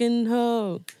fucking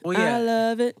hoe. Well, yeah. I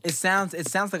love it. It sounds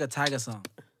like a Tyga song,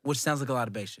 which sounds like a lot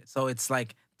of bass shit. So it's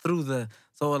like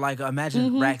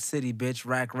imagine Rack City, bitch,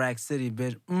 Rack City,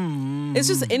 bitch. It's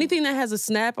just anything that has a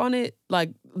snap on it,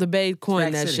 like the Bay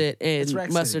coined that shit and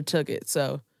Mustard took it.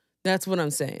 So that's what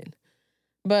I'm saying.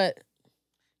 But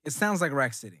it sounds like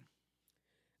Rack City.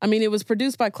 I mean, it was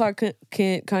produced by Clark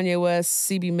Kent, Kanye West,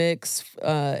 CB Mix,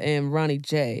 and Ronnie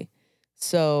J.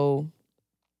 So,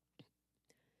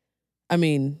 I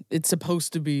mean, it's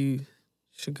supposed to be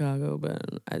Chicago, but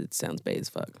it sounds Bay as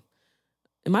fuck.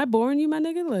 Am I boring you, my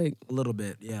nigga? Like a little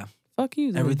bit, yeah. Fuck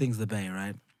you. Then. Everything's the Bay,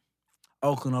 right?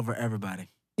 Oakland over everybody.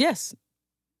 Yes.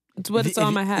 It's what it's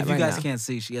on my hat right now. If you guys can't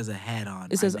see, she has a hat on.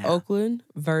 It says Oakland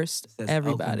versus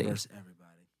everybody. Oakland versus everybody.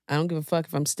 I don't give a fuck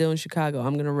if I'm still in Chicago.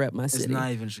 I'm going to rep my city. It's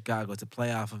not even Chicago. It's a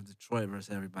playoff of Detroit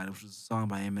versus everybody, which was a song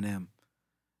by Eminem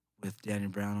with Danny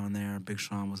Brown on there. Big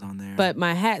Sean was on there. But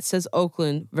my hat says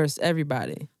Oakland versus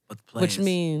everybody. But the plays, which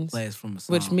from a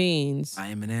song by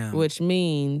Eminem. Which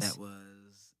means that was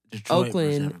Detroit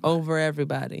Oakland over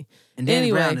everybody. And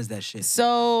Danny Brown is that shit.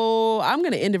 So I'm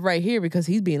going to end it right here because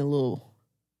he's being a little...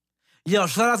 Yo,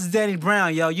 shout out to Danny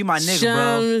Brown, yo. You my nigga, shout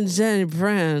bro. Shout out to Danny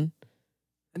Brown.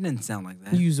 It didn't sound like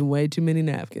that. Using way too many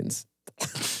napkins.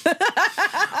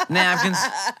 Napkins.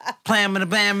 Plamina,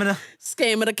 blamina.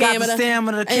 Scamina, camina.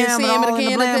 Stamina,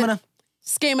 camina.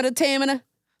 Scamina, tamina.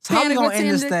 So how we gonna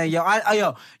end this thing,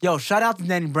 yo? Yo, shout out to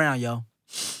Danny Brown, yo.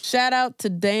 Shout out to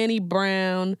Danny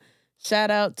Brown. Shout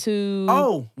out to...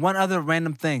 Oh, one other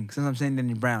random thing, since I'm saying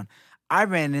Danny Brown. I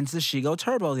ran into Shigo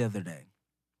Turbo the other day.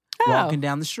 Walking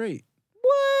down the street.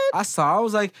 I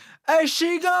was like, hey,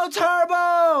 Shigo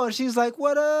Turbo! And she's like,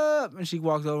 what up? And she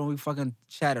walked over and we fucking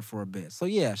chatted for a bit. So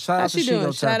yeah, shout out to Shigo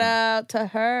Turbo. Shout out to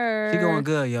her. She going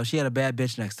good, yo. She had a bad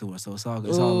bitch next to her, so it's all good.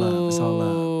 It's all love. It's all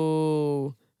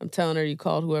love. I'm telling her you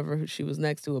called whoever she was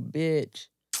next to a bitch.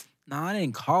 No, I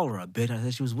didn't call her a bitch. I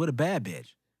said she was with a bad bitch.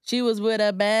 She was with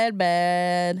a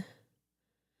bad.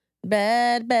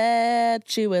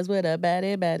 She was with a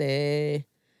baddie.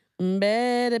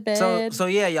 So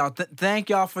yeah, y'all. Thank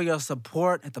y'all for your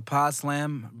support at the Pod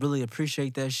Slam. Really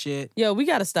appreciate that shit. Yo, we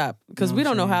gotta stop because we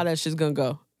don't know how that shit's gonna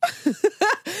go.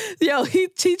 Yo, he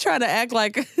trying to act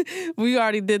like we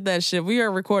already did that shit. We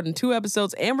are recording 2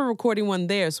 episodes and we're recording one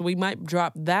there, so we might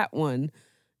drop that one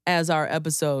as our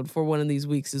episode for one of these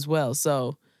weeks as well.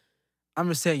 So I'm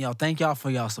just saying, y'all, thank y'all for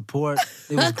y'all support.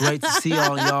 It was great to see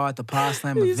all y'all at the Pod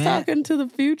Slam event. He's talking to the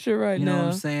future right now. You know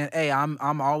what I'm saying? Hey,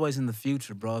 I'm always in the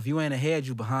future, bro. If you ain't ahead,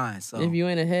 you behind. So if you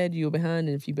ain't ahead, you behind,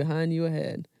 and if you behind, you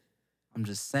ahead. I'm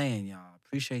just saying, y'all.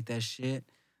 Appreciate that shit.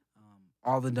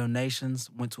 All the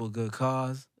donations went to a good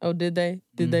cause. Oh, did they?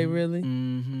 Did they really?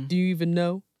 Mm-hmm. Do you even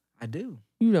know? I do.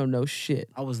 You don't know shit.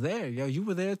 I was there, yo. You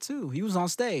were there too. You was on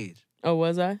stage. Oh,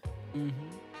 was I? Mm-hmm.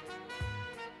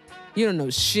 You don't know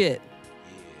shit.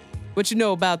 What you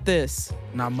know about this?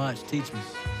 Not much. Teach me.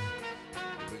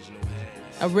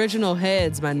 Original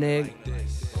heads, my nigga.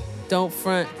 Don't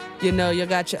front. You know, you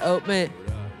got your open.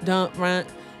 Don't front.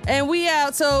 And we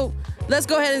out. So let's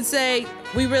go ahead and say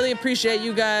we really appreciate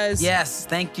you guys. Yes,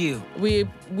 thank you. We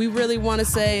really want to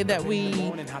say that we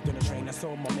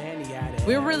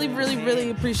We're really, really,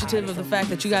 really appreciative of the fact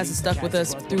that you guys have stuck with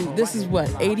us through. This is what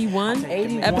 81,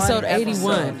 81 episode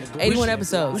 81, 81 We're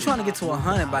episodes. trying to get to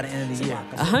 100 by the end of the year.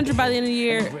 100 by the end of the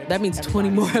year. That means 20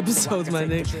 more episodes, my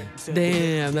nigga.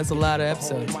 Damn, that's a lot of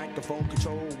episodes.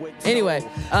 Anyway,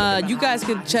 you guys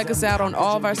can check us out on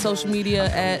all of our social media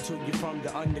at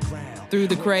Through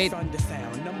the Crate.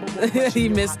 He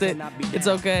missed it. It's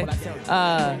okay.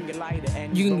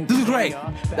 You can This is great.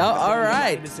 Oh, all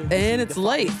right. And it's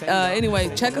late.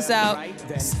 Anyway, check us out.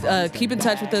 Keep in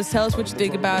touch with us. Tell us what you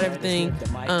think about everything.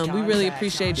 We really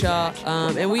appreciate y'all.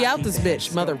 And we out this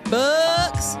bitch,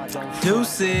 motherfucks.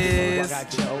 Deuces.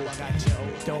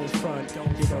 Don't front,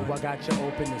 you know I got you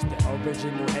open. It's the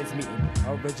original heads meeting,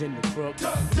 original crooks.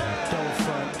 Don't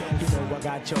front, you know I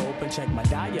got you open. Check my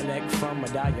dialect from my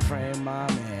diaphragm, my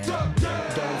man. Don't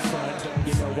front,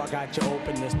 you know I got you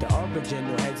open. It's the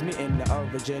original heads meeting, the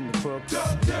original crooks.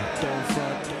 Don't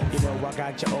front, you know I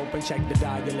got you open. Check the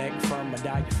dialect from my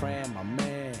diaphragm, my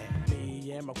man.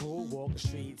 Me and my crew walk the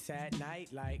streets at night,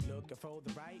 like looking for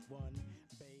the right one.